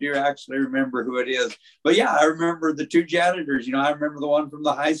now. I do actually remember who it is. But yeah, I remember the two janitors. I remember the one from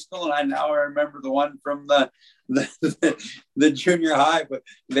the high school, and I remember the one from the junior high, but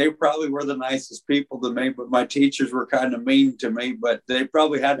they probably were the nicest people to me, but my teachers were kind of mean to me, but they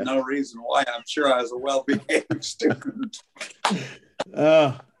probably had no reason why. I'm sure I was a well-behaved student.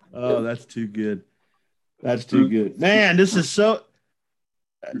 Oh, that's too good. That's too good, man. This is so,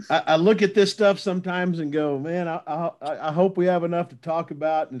 I look at this stuff sometimes and go, man, I hope we have enough to talk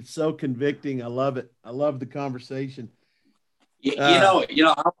about. And it's so convicting. I love it. I love the conversation.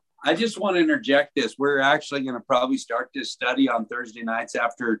 I just want to interject this. We're actually going to probably start this study on Thursday nights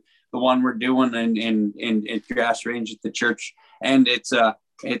after the one we're doing in Grass Range at the church. And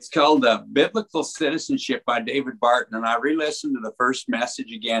it's called Biblical Citizenship by David Barton. And I re-listened to the first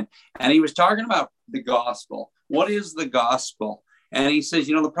message again. And he was talking about the gospel. What is the gospel? And he says,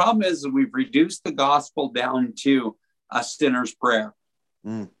 the problem is that we've reduced the gospel down to a sinner's prayer.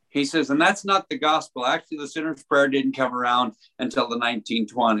 He says, and that's not the gospel. Actually, the sinner's prayer didn't come around until the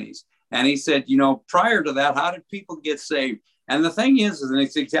 1920s. And he said, prior to that, how did people get saved? And the thing is, and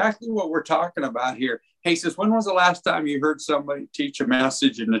it's exactly what we're talking about here. He says, when was the last time you heard somebody teach a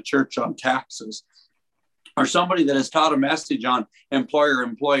message in the church on taxes? Or somebody that has taught a message on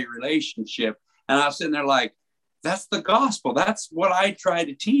employer-employee relationship? And I was sitting there like, that's the gospel. That's what I try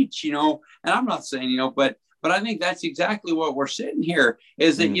to teach, And I'm not saying, but I think that's exactly what we're sitting here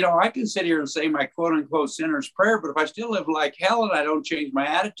is that, I can sit here and say my quote unquote sinner's prayer, but if I still live like hell and I don't change my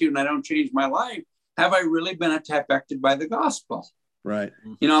attitude and I don't change my life, have I really been affected by the gospel? Right.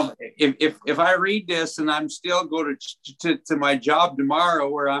 If I read this and I'm still go to my job tomorrow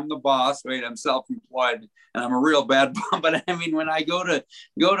where I'm the boss, wait, I'm self-employed and I'm a real bad bum. But I mean, when I go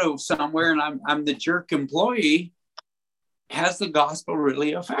to somewhere and I'm the jerk employee, has the gospel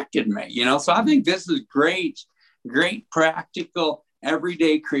really affected me? So I think this is great practical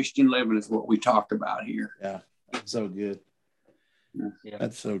everyday Christian living is what we talk about here. Yeah, that's so good. Yeah.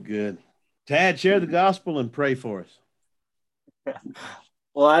 That's so good. Tad, share the gospel and pray for us.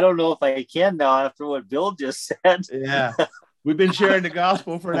 Well, I don't know if I can now after what Bill just said. Yeah, we've been sharing the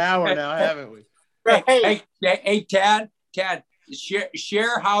gospel for an hour now, haven't we? Hey, Tad,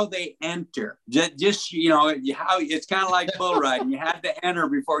 share how they enter. Just how it's kind of like bull riding. You had to enter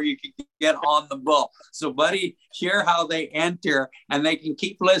before you could get on the bull. So, buddy, share how they enter, and they can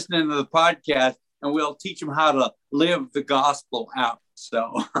keep listening to the podcast, and we'll teach them how to live the gospel out.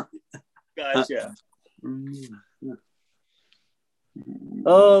 So, gotcha.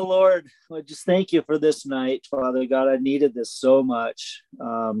 Oh, Lord, I just thank you for this night, Father God. I needed this so much.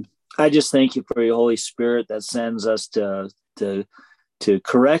 I just thank you for your Holy Spirit that sends us to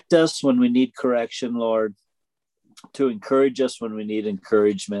correct us when we need correction, Lord, to encourage us when we need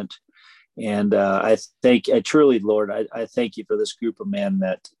encouragement. And I truly, Lord, I thank you for this group of men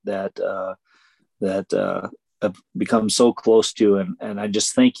that have become so close to, and I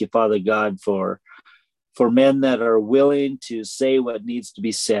just thank you, Father God, for men that are willing to say what needs to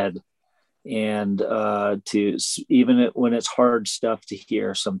be said, and to even when it's hard stuff to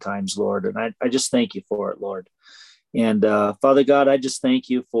hear sometimes, Lord. And I just thank you for it, Lord. And Father God, I just thank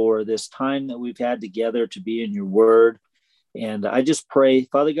you for this time that we've had together to be in your word. And I just pray,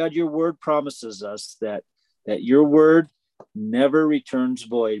 Father God, your word promises us that your word never returns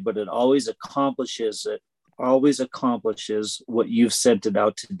void, but it always accomplishes what you've sent it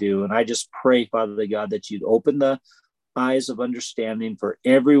out to do. And I just pray, Father God, that you'd open the eyes of understanding for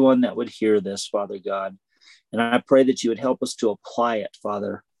everyone that would hear this, Father God. And I pray that you would help us to apply it,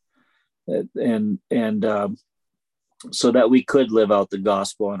 Father, and so that we could live out the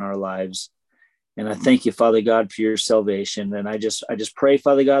gospel in our lives. And I thank you, Father God, for your salvation. And I just pray,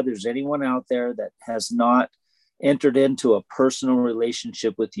 Father God, there's anyone out there that has not entered into a personal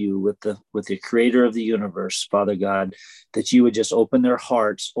relationship with you, with the creator of the universe, Father God, that you would just open their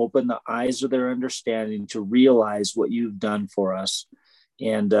hearts, open the eyes of their understanding to realize what you've done for us.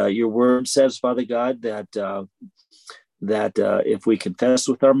 And your word says, Father God, that if we confess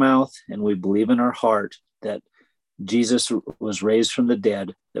with our mouth and we believe in our heart that Jesus was raised from the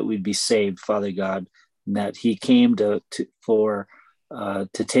dead, that we'd be saved, Father God, and that he came to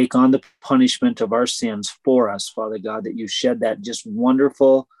take on the punishment of our sins for us, Father God, that you shed that just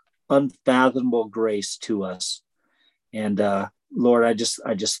wonderful, unfathomable grace to us. And Lord, I just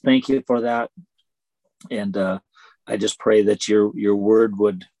thank you for that. And I just pray that your word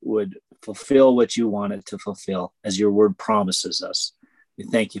would fulfill what you want it to fulfill, as your word promises us. We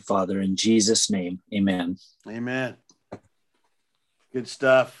thank you, Father, in Jesus' name. Amen. Amen. Good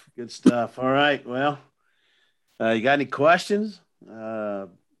stuff. Good stuff. All right. Well, you got any questions? You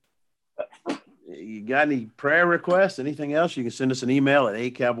got any prayer requests? Anything else? You can send us an email at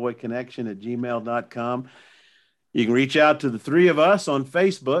acowboyconnection@gmail.com. You can reach out to the three of us on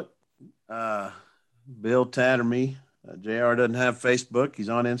Facebook. Bill, Tad, or me. JR doesn't have Facebook. He's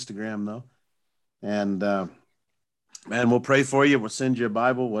on Instagram, though. And, man, we'll pray for you. We'll send you a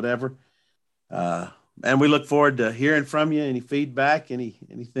Bible, whatever. And we look forward to hearing from you, any feedback,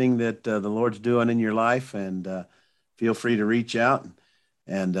 anything that the Lord's doing in your life. And feel free to reach out.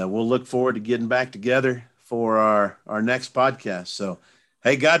 And we'll look forward to getting back together for our next podcast. So,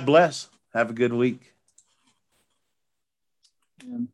 hey, God bless. Have a good week.